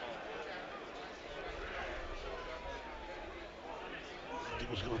 He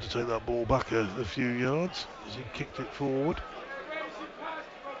was going to take that ball back a few yards as he kicked it forward.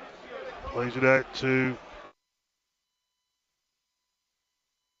 Plays it out to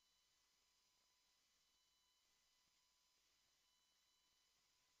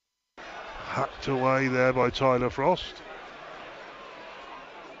hacked away there by Tyler Frost.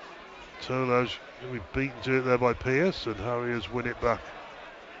 Tolo's going to be beaten to it there by Pearce, and Harriers win it back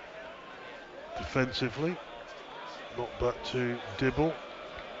defensively. Not back to Dibble.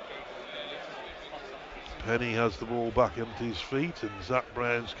 Penny has the ball back at his feet, and Zach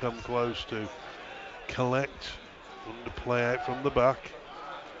Brown's come close to collect. Wanting to play out from the back.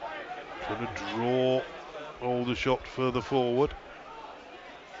 Trying to draw Aldershot further forward.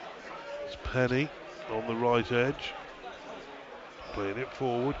 It's Penny on the right edge. Playing it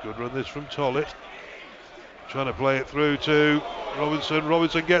forward. Good run this from Tollett. Trying to play it through to Robinson.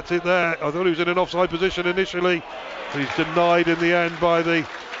 Robinson gets it there. I thought he was in an offside position initially. But he's denied in the end by the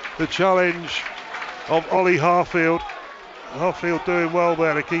challenge of Ollie Harfield. Harfield doing well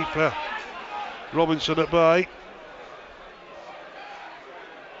there to keep Robinson at bay.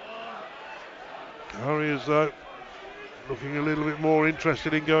 Harriers though looking a little bit more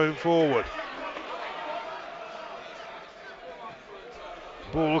interested in going forward.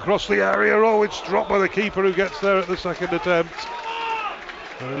 Ball across the area. Oh, it's dropped by the keeper who gets there at the second attempt.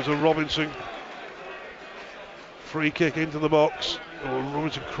 There's a Robinson free kick into the box, or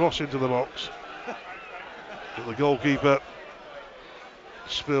Robinson cross into the box. But the goalkeeper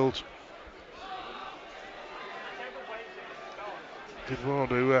spilled. Did well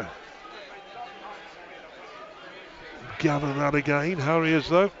to gather that again. Harriers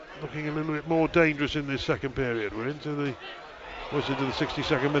though looking a little bit more dangerous in this second period. We're into the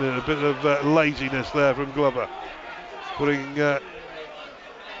 62nd minute. A bit of laziness there from Glover, putting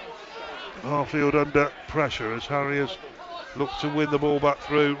Harfield under pressure as Harriers look to win the ball back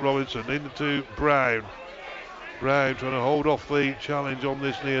through Robinson into Brown. Brown trying to hold off the challenge on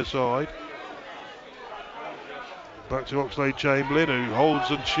this near side. Back to Oxlade Chamberlain, who holds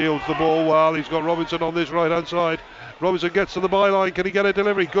and shields the ball well. He's got Robinson on this right hand side. Robinson gets to the byline. Can he get a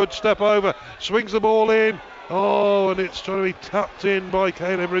delivery? Good step over. Swings the ball in. Oh, and it's trying to be tapped in by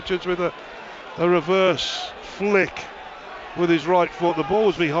Caleb Richards with a reverse flick with his right foot. The ball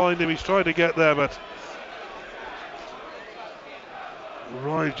was behind him. He's trying to get there, but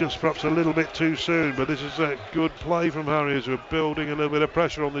arrived just perhaps a little bit too soon. But this is a good play from Harriers, who are building a little bit of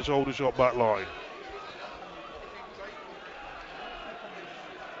pressure on this Aldershot back line.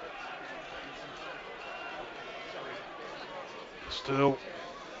 Still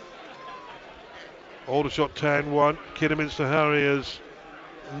Aldershot 10-1, Kidderminster Harriers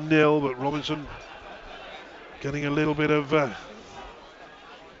 0, but Robinson getting a little bit of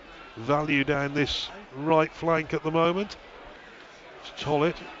value down this right flank at the moment.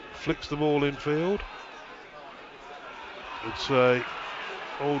 Tollett flicks the ball in field. It's a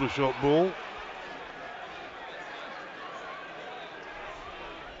Aldershot ball.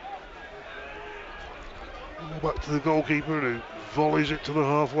 Back to the goalkeeper, who volleys it to the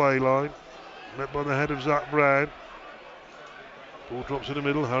halfway line. Met by the head of Zach Brown. Ball drops in the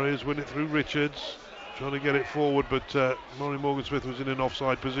middle. Harriers win it through Richards. Trying to get it forward, but Murray Morgan-Smith was in an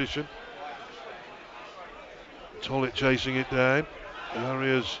offside position. Tollett chasing it down.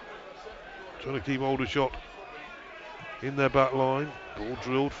 Harriers trying to keep Aldershot in their back line. Ball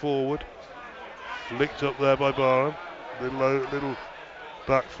drilled forward. Flicked up there by Barham. Little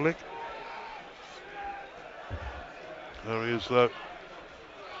back flick. Harriers though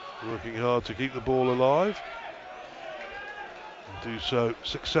working hard to keep the ball alive, and do so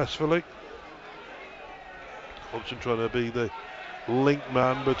successfully. Hobson trying to be the link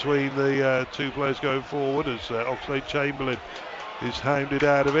man between the two players going forward, as Oxlade Chamberlain is hounded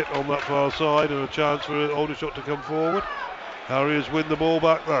out of it on that far side, and a chance for Aldershot to come forward. Harriers win the ball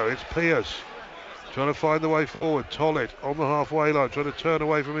back though. It's Pierce trying to find the way forward. Tollett on the halfway line, trying to turn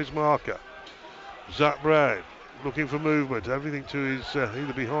away from his marker. Zach Brown looking for movement, everything to his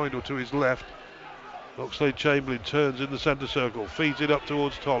either behind or to his left. Oxlade Chamberlain turns in the centre circle, feeds it up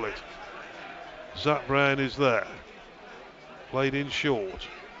towards Tollett. Zach Brown is there, played in short.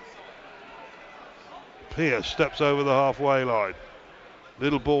 Pierce steps over the halfway line.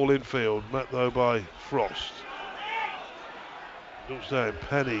 Little ball infield, met though by Frost. Looks down,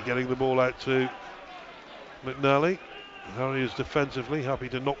 Penny getting the ball out to McNally. Harriers defensively happy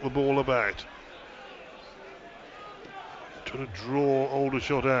to knock the ball about. Trying to draw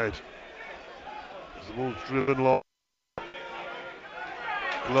Aldershot out. As the ball's driven long.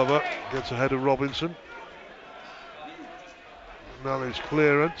 Glover gets ahead of Robinson. McNally's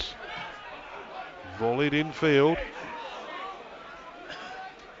clearance. Volleyed infield.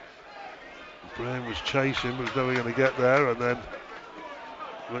 Brown was chasing, but was never going to get there, and then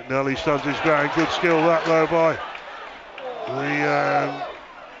McNally stands his ground. Good skill that though by the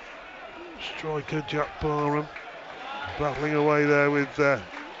striker Jack Barham, battling away there with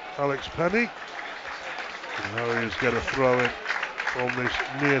Alex Penny. The Harriers get a throw in on this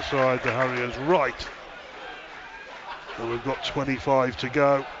near side, the Harriers right. And we've got 25 to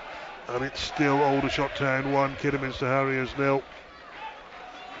go, and it's still Aldershot Town 1, Kidderminster Harriers 0.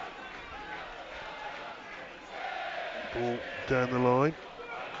 Ball down the line.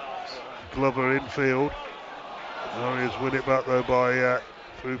 Glover infield. Harriers win it back though by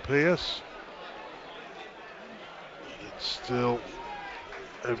through Pierce. It's still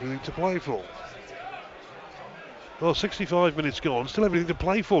everything to play for. Well, 65 minutes gone, still everything to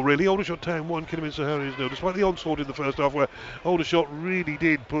play for really. Aldershot Town 1, Kidderminster Harriers 0. Despite the onslaught in the first half where Aldershot really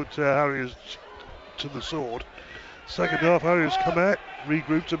did put Harriers to the sword. Second half, Harriers come out,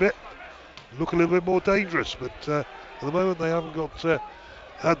 regrouped a bit, look a little bit more dangerous, but at the moment they haven't got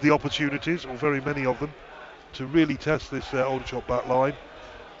had the opportunities, or very many of them, to really test this Aldershot back line.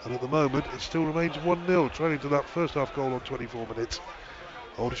 And at the moment it still remains 1-0, trailing to that first half goal on 24 minutes.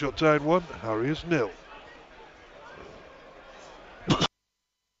 Aldershot Town 1, Harriers 0.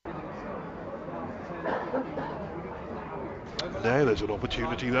 Now there's an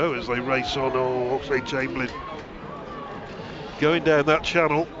opportunity though as they race on. Oxlade Chamberlain going down that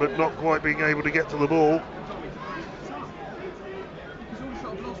channel but not quite being able to get to the ball.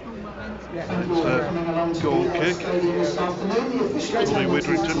 It's a goal kick. Tommy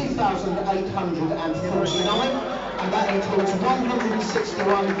Widrington. And that includes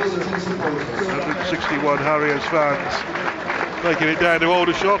 161 visiting supporters. 161 Harriers fans making it down to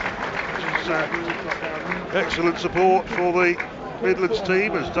Aldershot. Excellent support for the Midlands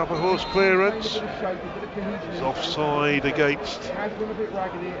team as Dapper Horse clearance. It's offside against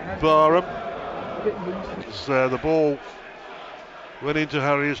Barham. As the ball went into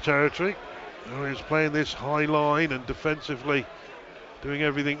Harriers territory. Harriers playing this high line and defensively doing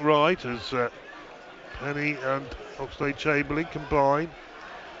everything right as Penny and Oxlade Chamberlain combine.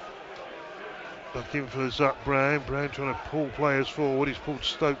 Back in for Zach Brown. Brown trying to pull players forward. He's pulled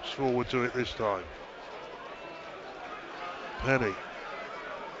Stokes forward to it this time. Penny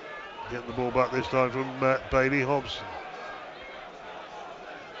getting the ball back this time from Bailey Hobson.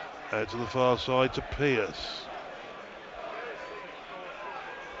 Out to the far side to Pierce.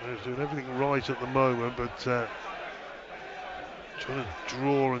 He's doing everything right at the moment, but trying to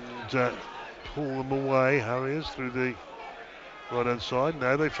draw and pull them away. Harriers through the right hand side.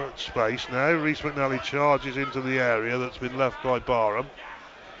 Now they've found space. Now Rhys McNally charges into the area that's been left by Barham.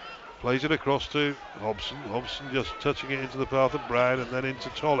 Plays it across to Hobson. Hobson just touching it into the path of Brown and then into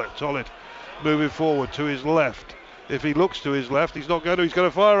Tollett. Tollett moving forward to his left. If he looks to his left, he's not going to. He's going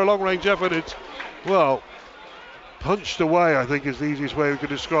to fire a long range effort. It's, well, punched away, I think is the easiest way we could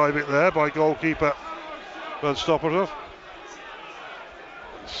describe it there by goalkeeper Van Stopperhoff.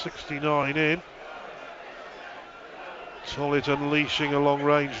 69 in. Tollett unleashing a long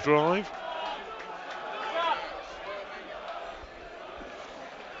range drive.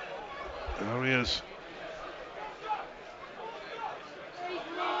 Harriers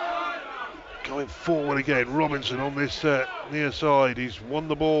going forward again. Robinson on this near side. He's won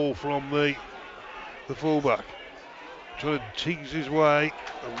the ball from the fullback. Trying to tease his way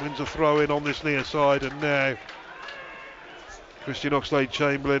and wins a throw in on this near side, and now Christian Oxlade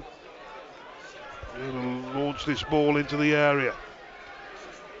Chamberlain going to launch this ball into the area.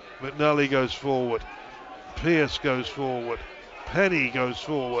 McNally goes forward. Pierce goes forward. Penny goes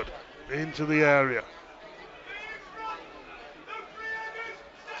forward into the area.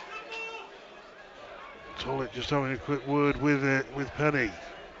 Tollett just having a quick word with Penny.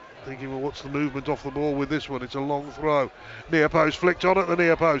 Thinking, well, what's the movement off the ball with this one? It's a long throw. Near post, flicked on at the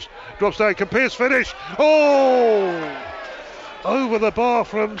near post. Drops down, can Pierce finish? Oh! Over the bar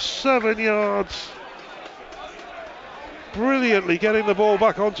from 7 yards. Brilliantly getting the ball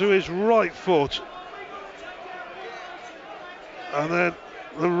back onto his right foot. And then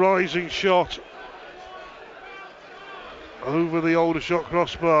the rising shot over the Aldershot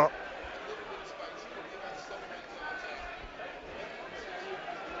crossbar.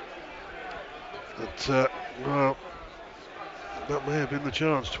 But, well, that may have been the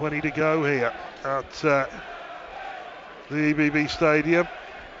chance. 20 to go here at the EBB Stadium.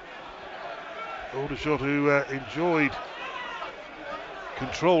 Aldershot, who enjoyed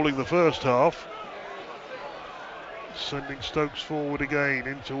controlling the first half, sending Stokes forward again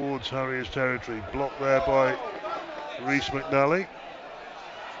in towards Harriers territory. Blocked there by Rhys McNally.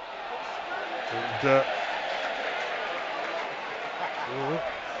 And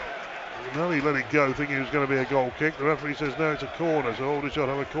McNally let it go, thinking it was going to be a goal kick. The referee says no, it's a corner, so Aldershot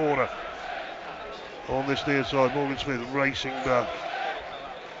have a corner on this near side. Morgan Smith racing back.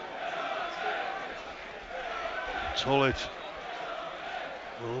 Tollett,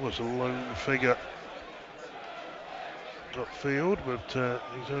 almost a lone figure upfield, but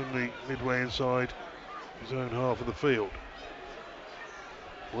he's only midway inside his own half of the field.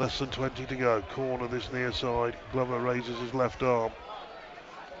 Less than 20 to go. Corner this near side. Glover raises his left arm.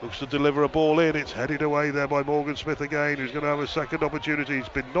 Looks to deliver a ball in. It's headed away there by Morgan Smith again, who's going to have a second opportunity. He's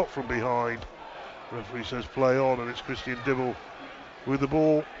been knocked from behind. Referee says play on, and it's Christian Dibble with the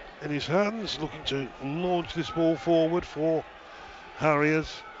ball in his hands, looking to launch this ball forward for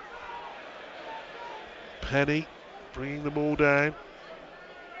Harriers. Penny bringing the ball down.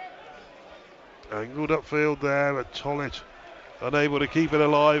 Angled upfield there, but Tollett unable to keep it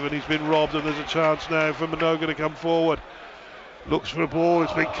alive, and he's been robbed, and there's a chance now for Minoga to come forward. Looks for a ball,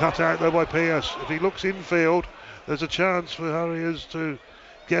 it's been cut out though by Pierce. If he looks infield, there's a chance for Harriers to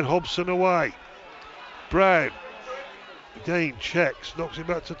get Hobson away. Brown again checks, knocks it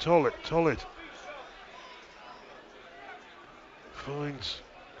back to Tollett. Tollett finds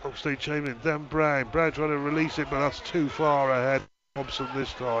Oxlade Chamberlain, then Brown. Brown trying to release it, but that's too far ahead. Hobson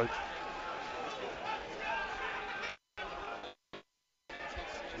this time.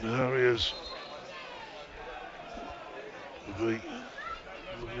 The Harriers will be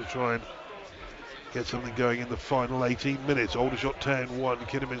looking to try and get something going in the final 18 minutes. Aldershot Town 1,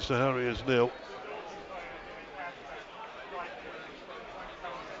 Kidderminster Harriers 0.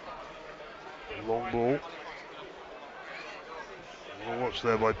 Long ball. Well watched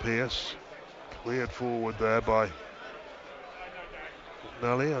there by Pierce. Cleared forward there by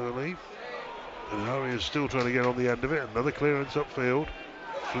McNally, I believe. And Harriers still trying to get on the end of it. Another clearance upfield.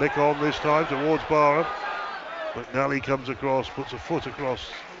 Flick on this time towards Barham. McNally comes across, puts a foot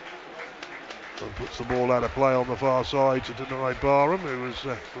across, and puts the ball out of play on the far side to deny Barham, who was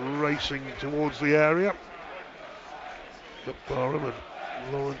racing towards the area. Got Barham and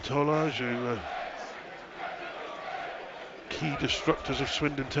Lauren Tolage, who key destructors of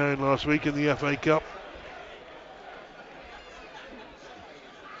Swindon Town last week in the FA Cup.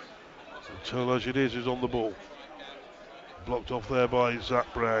 So Tolage it is who's on the ball. Blocked off there by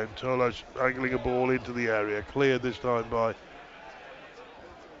Zach Brown. Tolage angling a ball into the area. Cleared this time by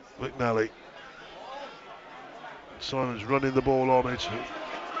McNally. Simon's running the ball on it.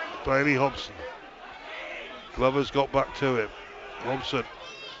 Bailey Hobson. Glover's got back to him. Hobson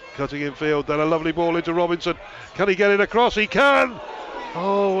cutting in field. Then a lovely ball into Robinson. Can he get it across? He can!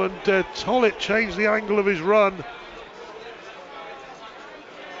 Oh, and Tollett changed the angle of his run.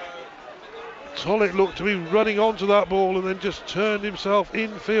 Tollett looked to be running onto that ball and then just turned himself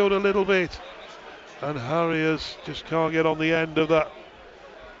infield a little bit. And Harriers just can't get on the end of that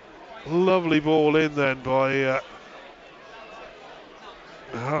lovely ball in then by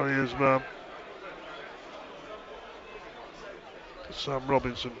Harriers man. Sam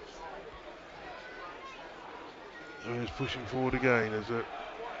Robinson. And he's pushing forward again as a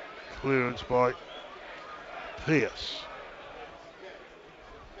clearance by Pierce.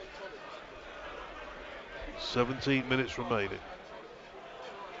 17 minutes remaining.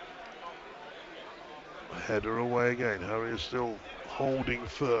 Header away again. Harry is still holding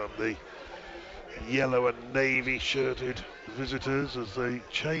firm. The yellow and navy shirted visitors, as the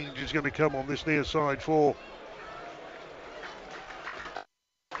change is going to come on this near side for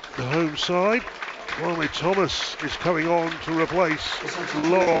the home side. Kwame Thomas is coming on to replace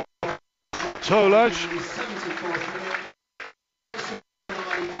Laurent Tolage.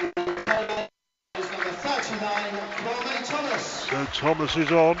 So Thomas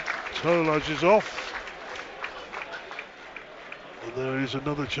is on, Tolage is off. There is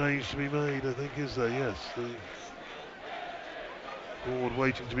another change to be made, I think, is there? Yes. The board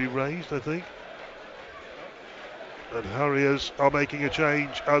waiting to be raised, I think. And Harriers are making a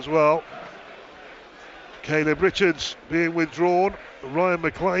change as well. Caleb Richards being withdrawn. Ryan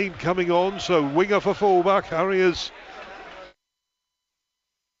McLean coming on, so winger for fullback. Harriers.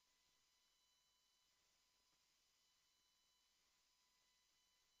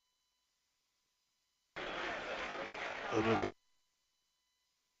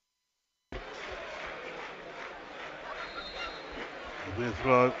 The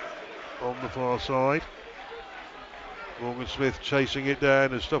throw on the far side. Morgan Smith chasing it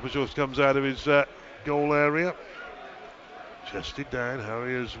down as Stoppershaw comes out of his goal area. Chested down,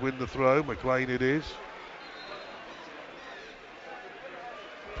 Harriers win the throw, McLean it is.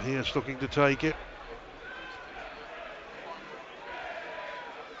 Pierce looking to take it.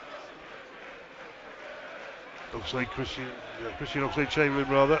 Christian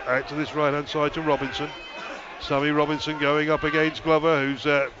Oxlade-Chamberlain out to this right hand side to Robinson. Sammy Robinson going up against Glover, who's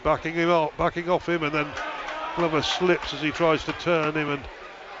backing off him, and then Glover slips as he tries to turn him and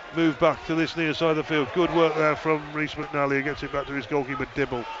move back to this near side of the field. Good work there from Rhys McNally, who gets it back to his goalkeeper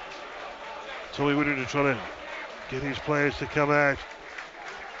Dibble. Tommy Widdrington trying to get his players to come out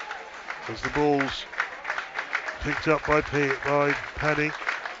as the ball's picked up by Penny.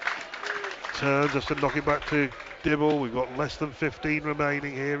 Turns just to knock it back to Dibble. We've got less than 15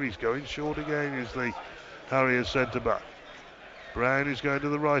 remaining here. He's going short again. He's the Harriers centre back. Brown is going to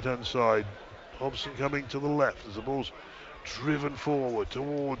the right hand side. Hobson coming to the left as the ball's driven forward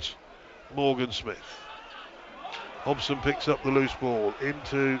towards Morgan Smith. Hobson picks up the loose ball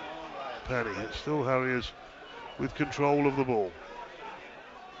into Penny. It's still Harriers with control of the ball.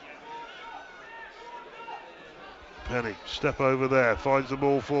 Penny, step over there, finds the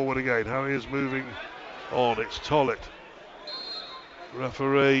ball forward again. Harriers moving on. It's Tollett.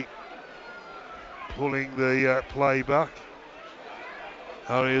 Referee pulling the play back.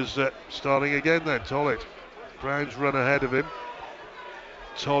 Harriers starting again then. Tollett. Brown's run ahead of him.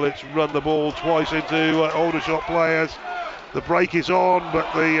 Tollett's run the ball twice into Aldershot players. The break is on,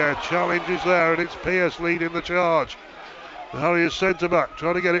 but the challenge is there, and it's Pierce leading the charge. The Harriers centre back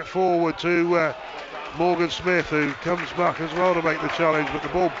trying to get it forward to Morgan Smith, who comes back as well to make the challenge, but the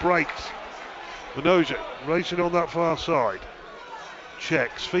ball breaks. Minoja racing on that far side.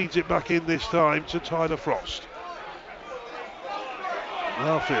 Checks, feeds it back in this time to Tyler Frost.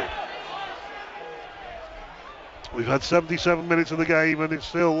 Larfield. We've had 77 minutes of the game and it's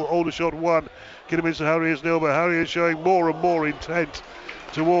still Aldershot 1, Kidderminster Harriers 0, but Harriers showing more and more intent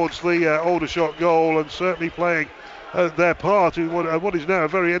towards the Aldershot goal and certainly playing their part in what is now a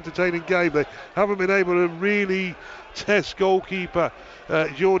very entertaining game. They haven't been able to really test goalkeeper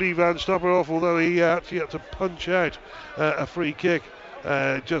Jordi van Stapperoff, although he actually had to punch out a free kick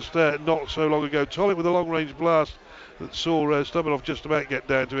just not so long ago. Tollett with a long range blast that saw Stapperoff just about get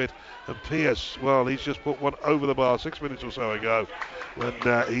down to it, and Pierce, well, he's just put one over the bar 6 minutes or so ago when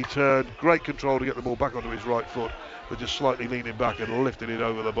he turned. Great control to get the ball back onto his right foot, but just slightly leaning back and lifting it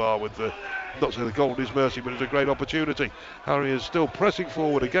over the bar with the, not saying the goal in his mercy, but it's a great opportunity. Harriers still pressing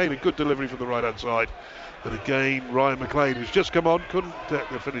forward, again a good delivery from the right hand side, but again Ryan McLean, who's just come on, couldn't get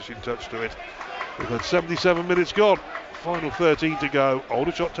the finishing touch to it. We've had 77 minutes gone, final 13 to go.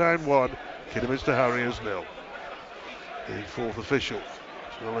 Aldershot Town 1, Kidderminster Harriers 0. The fourth official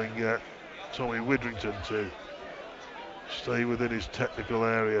telling Tommy Widdrington to stay within his technical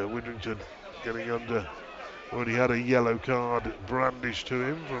area. Widdrington getting under, already had a yellow card brandished to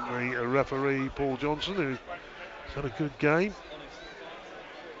him from the referee Paul Johnson, who's had a good game.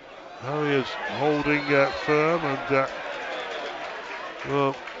 Harriers holding firm, and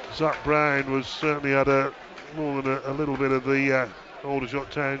well, Zach Brown was certainly had more than a little bit of the Aldershot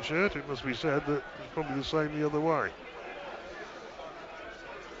Town shirt. It must be said that it's probably the same the other way.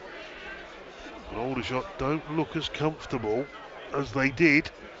 But Aldershot don't look as comfortable as they did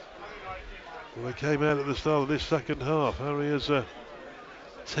when they came out at the start of this second half. Harriers are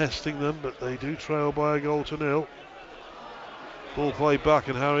testing them, but they do trail by a goal to nil. Ball played back,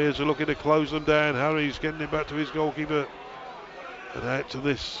 and Harriers are looking to close them down. Harry's getting it back to his goalkeeper and out to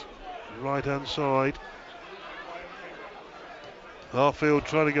this right hand side. Harfield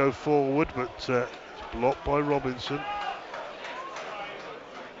trying to go forward, but it's blocked by Robinson.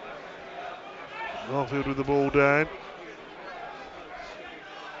 Harfield with the ball down.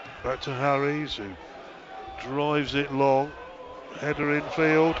 Back to Harries, who drives it long. Header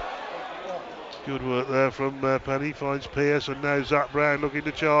infield. Good work there from Penny. Finds Pierce, and now Zach Brown looking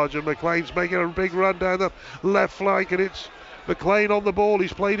to charge, and McLean's making a big run down the left flank, and it's McLean on the ball.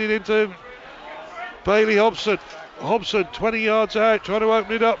 He's played it into Bailey Hobson. Hobson 20 yards out, trying to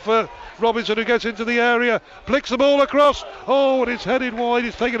open it up for Robinson, who gets into the area, flicks the ball across. Oh, and it's headed wide.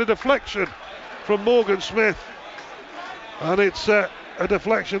 It's taken a deflection from Morgan Smith, and it's a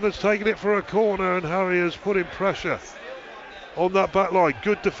deflection that's taken it for a corner, and Harriers putting pressure on that back line.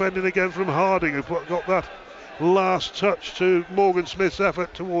 Good defending again from Harding, who got that last touch to Morgan Smith's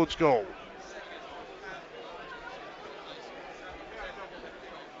effort towards goal.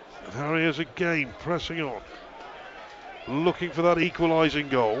 Harriers again pressing on, looking for that equalising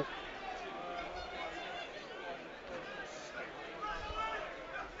goal.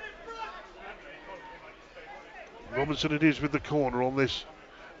 Robinson it is with the corner on this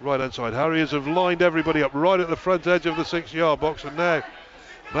right hand side. Harriers have lined everybody up right at the front edge of the 6-yard box, and now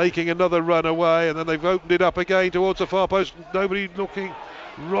making another run away, and then they've opened it up again towards the far post. Nobody looking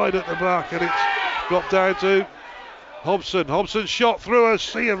right at the back, and it's dropped down to Hobson. Hobson shot through a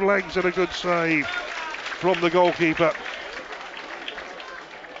sea of legs, and a good save from the goalkeeper.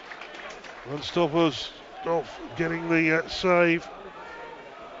 One stoppers off getting the save.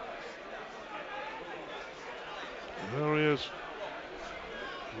 Harriers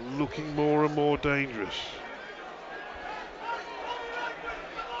looking more and more dangerous.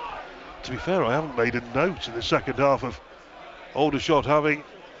 To be fair, I haven't made a note in the second half of Aldershot having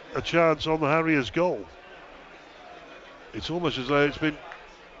a chance on the Harriers' goal. It's almost as though it's been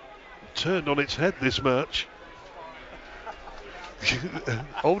turned on its head, this match.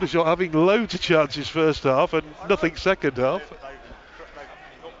 Aldershot having loads of chances first half and nothing second half. They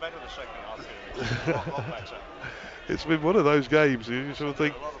got better the second half. A lot better. It's been one of those games you sort of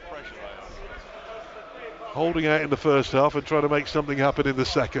think, holding out in the first half and trying to make something happen in the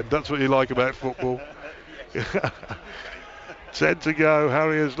second. That's what you like about football. 10 to go.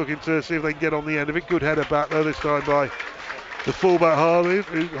 Harriers looking to see if they can get on the end of it. Good header back though, this time by the fullback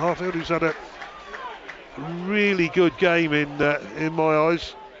Harfield, who's had a really good game in my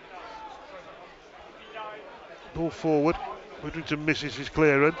eyes. Ball forward. Widrington misses his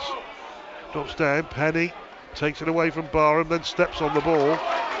clearance. Drops down. Penny takes it away from Barham, then steps on the ball,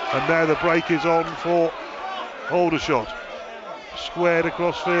 and now the break is on for Aldershot. Squared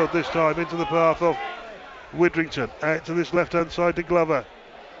across field this time into the path of Widrington. Out to this left hand side to Glover.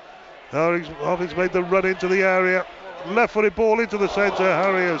 Harvey's made the run into the area. Left footed ball into the centre.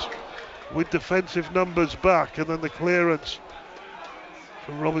 Harriers with defensive numbers back, and then the clearance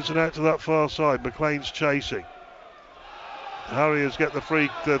from Robinson out to that far side. McLean's chasing. Harriers get the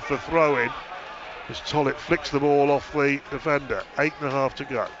throw in as Tollett flicks the ball off the defender. 8.5 to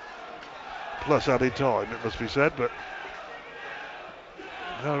go. Plus added time, it must be said, but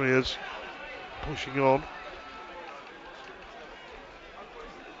Harriers pushing on.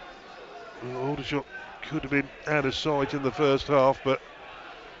 Aldershot could have been out of sight in the first half, but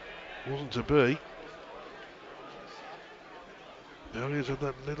wasn't to be. Harriers had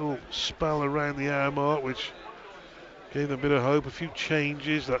that little spell around the hour mark, which gave them a bit of hope. A few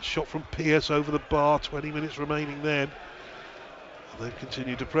changes. That shot from Pearce over the bar. 20 minutes remaining then. And they've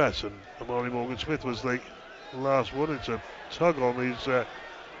continued to press, and Amari Morgan-Smith was the last one. It's a tug on his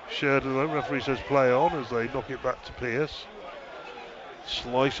shirt, and the referee says play on as they knock it back to Pearce.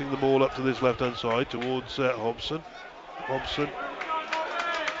 Slicing the ball up to this left-hand side towards Hobson. Hobson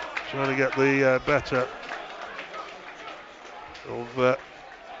trying to get the better of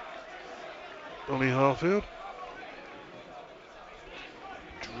Ollie Harfield.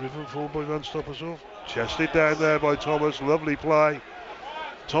 Driven forward by Van Stoppershoff. Chested down there by Thomas. Lovely play.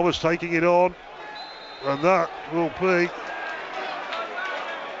 Thomas taking it on. And that will be...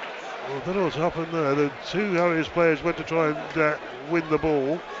 Well, I don't know what's happened there. The two Harriers players went to try and win the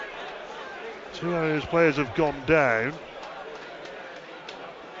ball. Two Harriers players have gone down.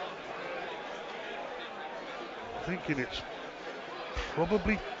 Thinking it's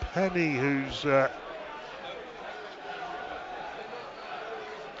probably Penny who's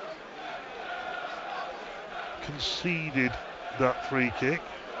conceded that free kick.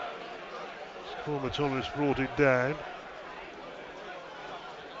 Former Thomas brought it down.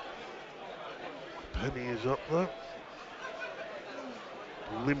 Penny is up there,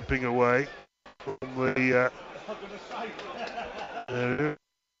 limping away from the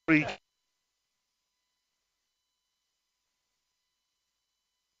free kick.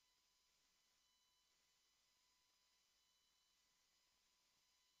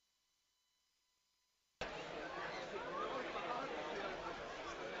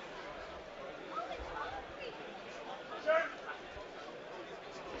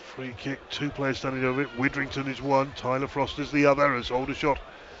 Free kick, two players standing over it. Widrington is one, Tyler Frost is the other, as Aldershot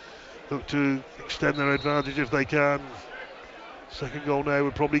look to extend their advantage if they can. Second goal now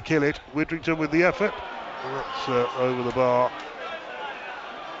would probably kill it. Widrington with the effort. That's over the bar.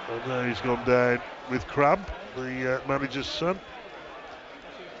 And now he's gone down with cramp, the manager's son.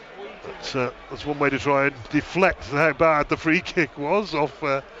 That's one way to try and deflect how bad the free kick was. Off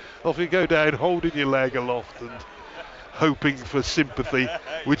you go down, holding your leg aloft and hoping for sympathy,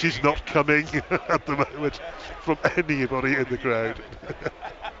 which is not coming at the moment from anybody in the crowd.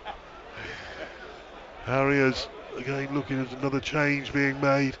 Harriers again looking at another change being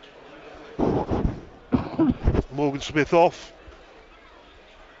made. Morgan Smith off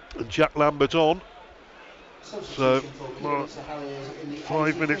and Jack Lambert on. So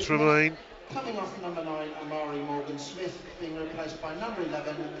 5 minutes remain. Coming off number 9, Amari Morgan Smith, being replaced by number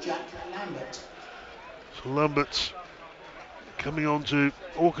 11, Jack Lambert. So Lambert's coming on to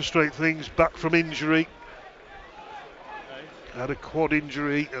orchestrate things, back from injury. Had a quad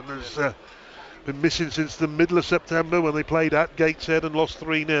injury and has been missing since the middle of September when they played at Gateshead and lost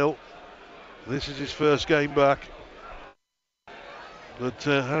 3-0. This is his first game back. But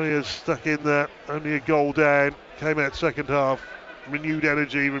Harriers stuck in there, only a goal down, came out second half, renewed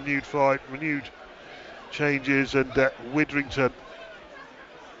energy, renewed fight, renewed changes, and Widrington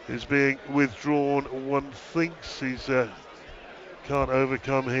is being withdrawn. One thinks he's can't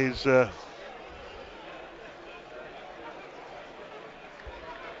overcome his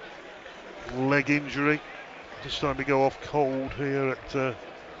leg injury. Just starting to go off cold here at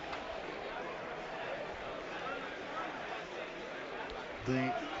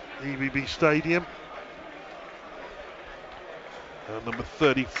the EBB Stadium. And number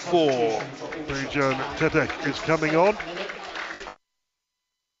 34, Dejan Tetek, is coming on.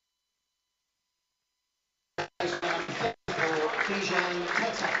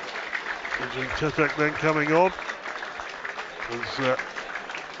 Dejan Tetek then coming on as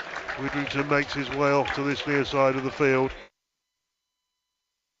Widrington makes his way off to this near side of the field.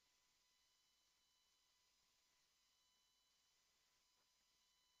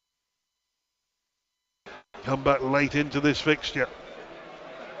 Come back late into this fixture.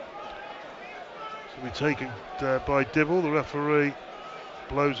 So be taken by Dibble. The referee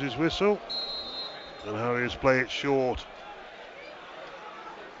blows his whistle and Harriers play it short.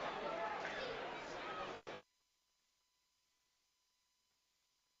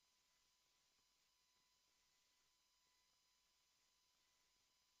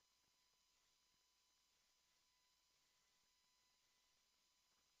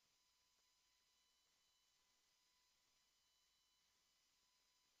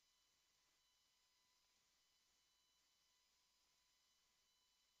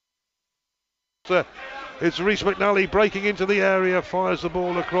 It's Rhys McNally breaking into the area, fires the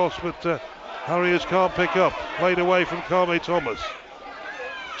ball across, but Harriers can't pick up. Played away from Kame Thomas.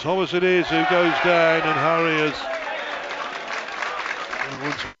 Thomas it is who goes down, and Harriers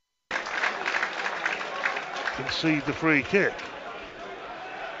concede the free kick.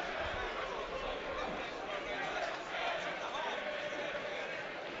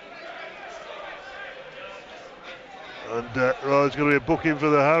 And there's going to be a booking for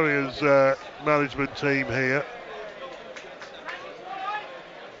the Harriers management team here.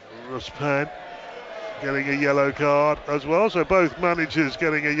 Russ Penn getting a yellow card as well, so both managers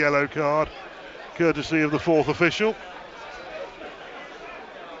getting a yellow card, courtesy of the fourth official.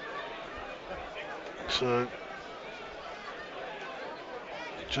 So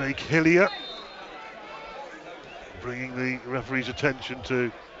Jake Hillier bringing the referee's attention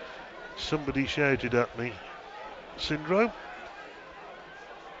to somebody shouted at me syndrome.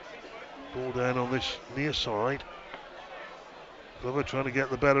 Ball down on this near side. Glover trying to get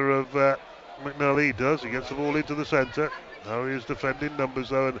the better of McNally. He does. He gets the ball into the centre. Harriers defending numbers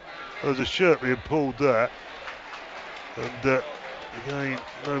though, and there's a shirt being pulled there. And again,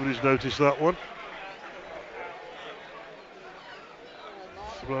 nobody's noticed that one.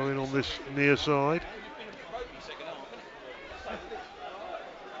 Throw in on this near side.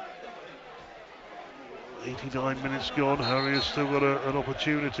 .89 minutes gone. Harriers still got an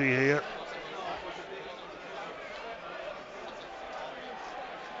opportunity here.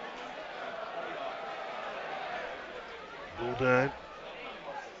 Ball down.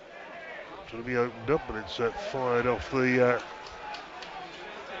 Trying to be opened up, but it's fired off the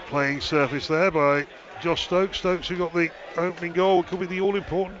playing surface there by Josh Stokes. Stokes who got the opening goal. It could be the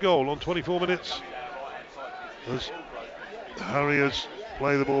all-important goal on 24 minutes. As Harriers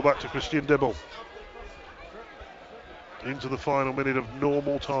play the ball back to Christian Dibble. Into the final minute of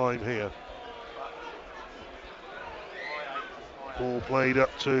normal time here. Ball played up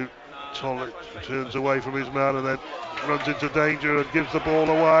to Tollett, turns away from his man and then runs into danger and gives the ball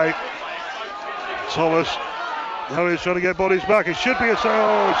away. Thomas Harriers trying to get bodies back. It should be a...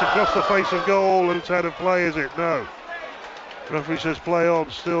 Oh, it's across the face of goal and it's out of play, is it? No. Referee says play on.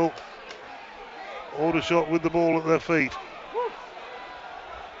 Still Aldershot with the ball at their feet.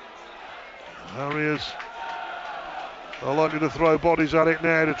 Harriers are likely to throw bodies at it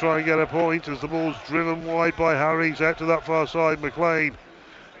now to try and get a point as the ball's driven wide by Harries out to that far side. McLean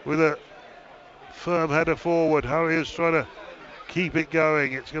with a firm header forward. Harriers trying to keep it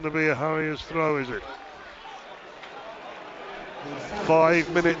going. It's going to be a Harriers throw, is it? 5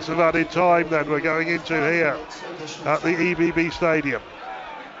 minutes of added time then we're going into here at the EBB Stadium.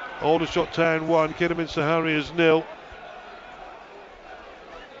 Aldershot Town 1, Kidderminster Harriers 0.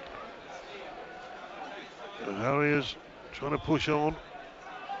 And Harriers trying to push on,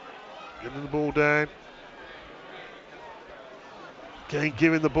 getting the ball down. Again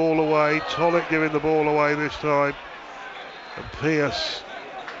giving the ball away, Tollett giving the ball away this time. And Pearce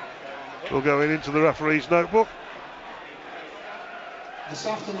will go into the referee's notebook. This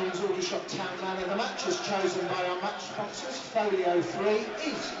afternoon's Aldershot Town Man of the Match is chosen by our match sponsors. Folio 3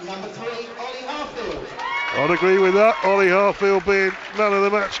 is number 3, Ollie Harfield. I'd agree with that. Ollie Harfield being man of the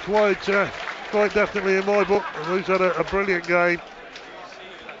match quite definitely in my book. He's had a brilliant game.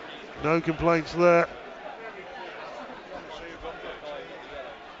 No complaints there.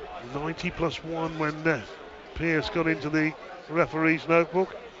 90 plus 1 when Pearce got into the referee's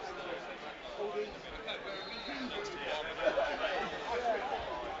notebook.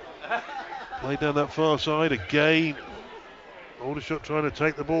 Played down that far side again. Aldershot trying to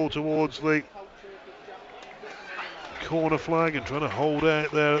take the ball towards the corner flag and trying to hold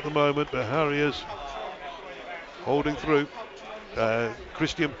out there at the moment, but Harriers holding through.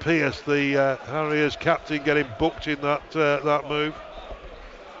 Christian Pearce, the Harriers captain, getting booked in that move.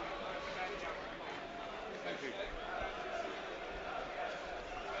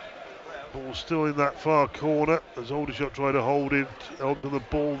 Ball still in that far corner as Aldershot trying to hold it onto the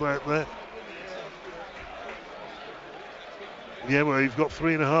ball out there. Yeah, well, you've got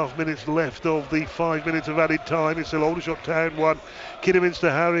 3.5 minutes left of the 5 minutes of added time. It's still Aldershot Town 1,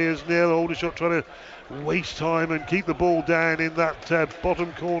 Kidderminster Harriers 0. Aldershot trying to waste time and keep the ball down in that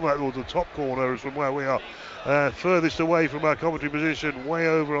bottom corner, or the top corner is from where we are. Furthest away from our commentary position, way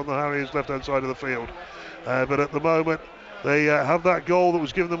over on the Harriers left-hand side of the field. But at the moment, they have that goal that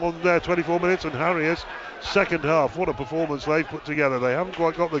was given them on their 24 minutes, and Harriers, second half, what a performance they've put together. They haven't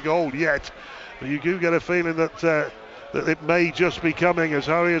quite got the goal yet, but you do get a feeling that it may just be coming as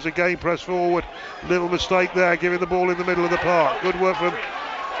Harriers again press forward. Little mistake there, giving the ball in the middle of the park. Good work from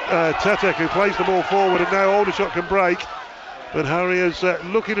Tetek, who plays the ball forward, and now Aldershot can break. But Harriers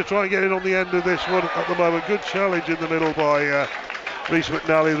looking to try and get in on the end of this one at the moment. Good challenge in the middle by Rhys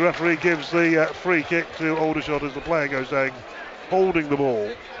McNally. The referee gives the free kick to Aldershot as the player goes down holding the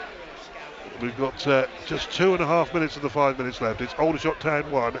ball. We've got just 2.5 minutes of the 5 minutes left. It's Aldershot Town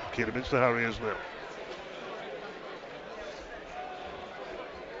 1, Kidderminster Harriers 0.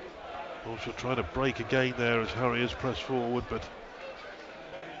 Aldershot trying to break again there as Harriers press forward, but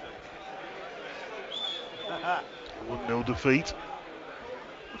 1-0 defeat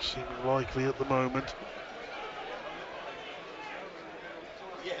seeming likely at the moment.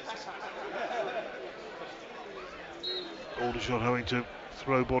 Aldershot having to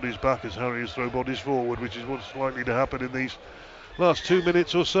throw bodies back as Harriers throw bodies forward, which is what's likely to happen in these last 2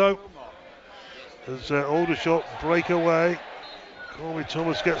 minutes or so. As Aldershot break away. Corey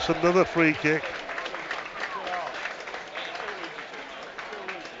Thomas gets another free kick.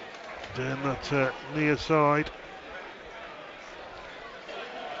 Down that near side.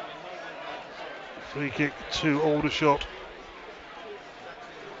 Free kick to Aldershot.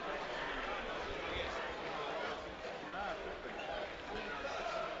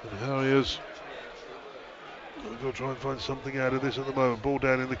 And Harriers will go try and find something out of this at the moment. Ball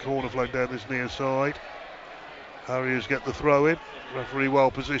down in the corner flag down this near side. Harriers get the throw in. Referee well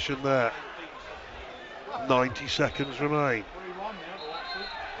positioned there. 90 seconds remain.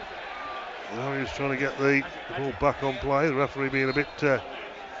 Harriers trying to get the ball back on play. The referee being a bit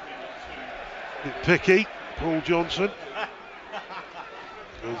picky. Paul Johnson.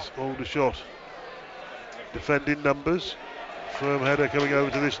 As Aldershot defending numbers. Firm header coming over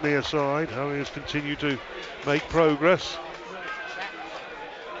to this near side. Harriers continue to make progress.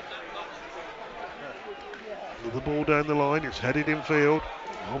 With the ball down the line, it's headed in field.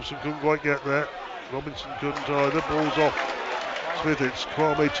 Hobson couldn't quite get there. Robinson couldn't either. Ball's off Smith. It's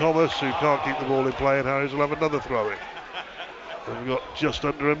Kwame Thomas who can't keep the ball in play, and Harriers will have another throw in. And we've got just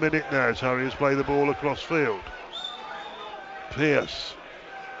under a minute now as Harriers play the ball across field. Pearce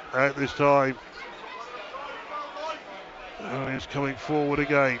out this time. Harriers coming forward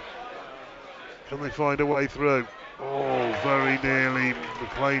again. Can they find a way through? Oh, very nearly.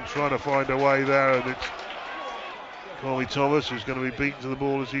 McLean trying to find a way there, and it's Corey Thomas who's going to be beaten to the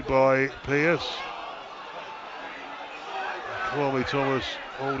ball, is he, by Pearce. Kwame Thomas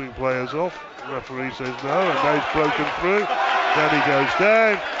holding players off. The referee says no, and now he's broken through. Then he goes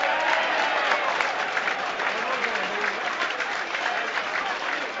down.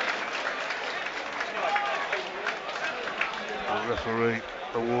 The referee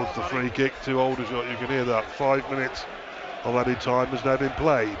awards the free kick to Aldershot. You can hear that. 5 minutes of added time has now been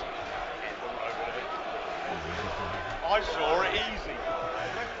played. I saw it easy.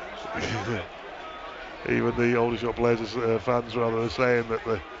 Even the Aldershot players, fans rather, are saying that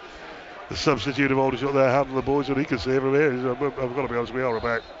the substitute of Aldershot there handled the boys, and he can see it from here. I've got to be honest, we are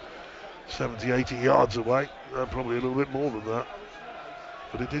about 70, 80 yards away, probably a little bit more than that.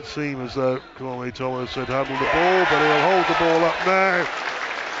 But it did seem as though Kwame Thomas had handled the ball, but he'll hold the ball up now.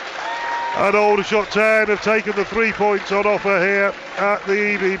 And Aldershot Town have taken the 3 points on offer here at the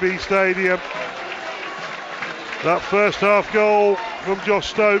EBB Stadium. That first half goal from Josh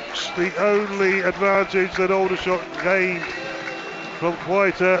Stokes, the only advantage that Aldershot gained from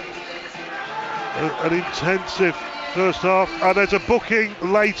quite an intensive first half. And there's a booking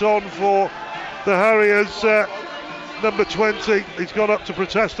late on for the Harriers. Number 20, he's gone up to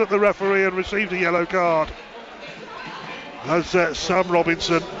protest at the referee and received a yellow card. As Sam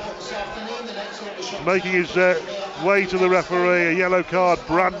Robinson making his way to the referee, a yellow card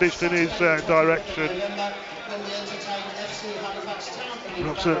brandished in his direction.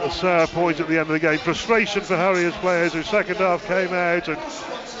 Perhaps a sour point at the end of the game. Frustration for Harriers players who second half came out and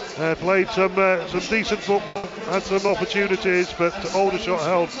played some decent football, had some opportunities, but Aldershot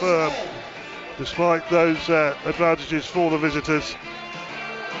held firm despite those advantages for the visitors.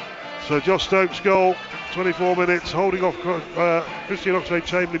 So Josh Stokes' goal, 24 minutes, holding off Christian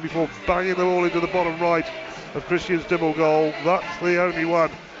Oxlade-Chamberlain before banging the ball into the bottom right of Christian's Dibble goal. That's the only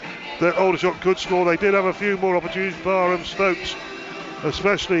one that Aldershot could score. They did have a few more opportunities, Barham, Stokes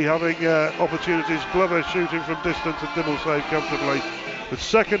especially having opportunities, Glover shooting from distance and Dibble saved comfortably. The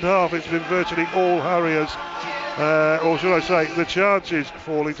second half it's been virtually all Harriers, or should I say the chances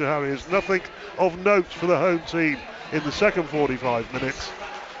falling to Harriers. Nothing of note for the home team in the second 45 minutes,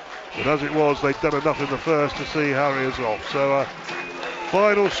 but as it was, they'd done enough in the first to see Harriers off. So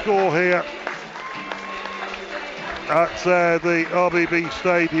final score here at the RBB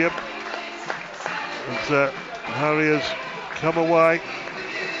Stadium, and Harriers come away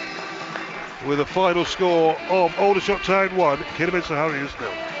with a final score of Aldershot Town 1, Kidderminster Harriers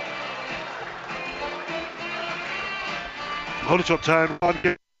 0. Aldershot Town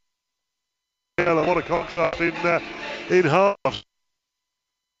 1, what a contrast in halves.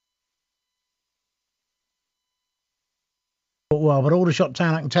 Well, but Aldershot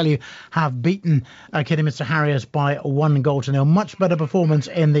Town, I can tell you, have beaten Kidderminster Harriers by 1-0. Much better performance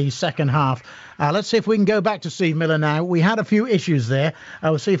in the second half. Let's see if we can go back to Steve Miller now. We had a few issues there.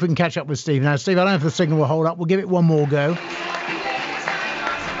 We'll see if we can catch up with Steve. Now, Steve, I don't know if the signal will hold up. We'll give it one more go.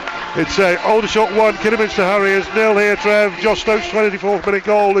 It's Aldershot 1, Kidderminster Harriers 0 here, Trev. Josh Stokes' 24th minute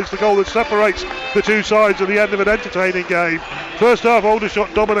goal is the goal that separates the two sides at the end of an entertaining game. First half,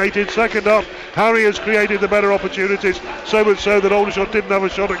 Aldershot dominated. Second half, Harriers created the better opportunities, so much so that Aldershot didn't have a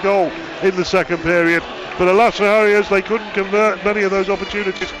shot at goal in the second period. But alas for Harriers, they couldn't convert many of those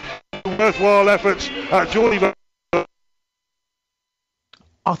opportunities. Worthwhile efforts at Geordie.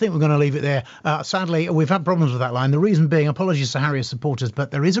 I think we're going to leave it there. Sadly, we've had problems with that line. The reason being, apologies to Harriers supporters, but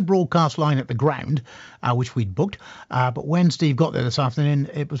there is a broadcast line at the ground, which we'd booked. But when Steve got there this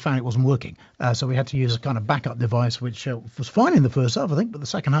afternoon, it was found it wasn't working. So we had to use a kind of backup device, which was fine in the first half, I think, but the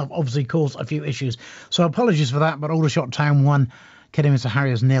second half obviously caused a few issues. So apologies for that, but Aldershot Town 1, Kidderminster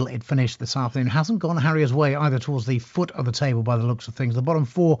Harriers 0. It finished this afternoon. Hasn't gone Harriers' way either towards the foot of the table by the looks of things. The bottom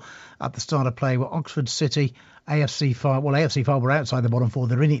four at the start of play were Oxford City, AFC Fylde. Well, AFC Fylde were outside the bottom four.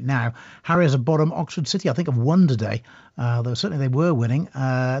 They're in it now. Harriers are bottom. Oxford City, I think, have won today. Though certainly they were winning.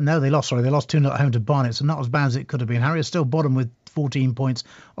 No, they lost. Sorry, they lost 2-0 at home to Barnet. So not as bad as it could have been. Harriers still bottom with 14 points.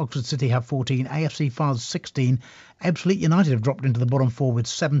 Oxford City have 14. AFC Fylde 16. Ebbsfleet United have dropped into the bottom four with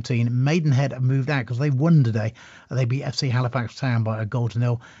 17. Maidenhead have moved out because they won today. They beat FC Halifax Town by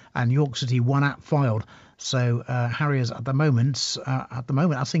 1-0. And York City won at Fylde. So Harriers at the moment,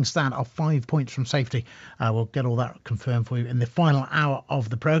 as things stand, are 5 points from safety. We'll get all that confirmed for you in the final hour of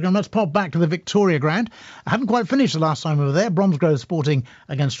the programme. Let's pop back to the Victoria Ground. I haven't quite finished the last time we were there. Bromsgrove Sporting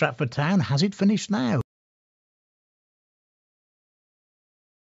against Stratford Town. Has it finished now?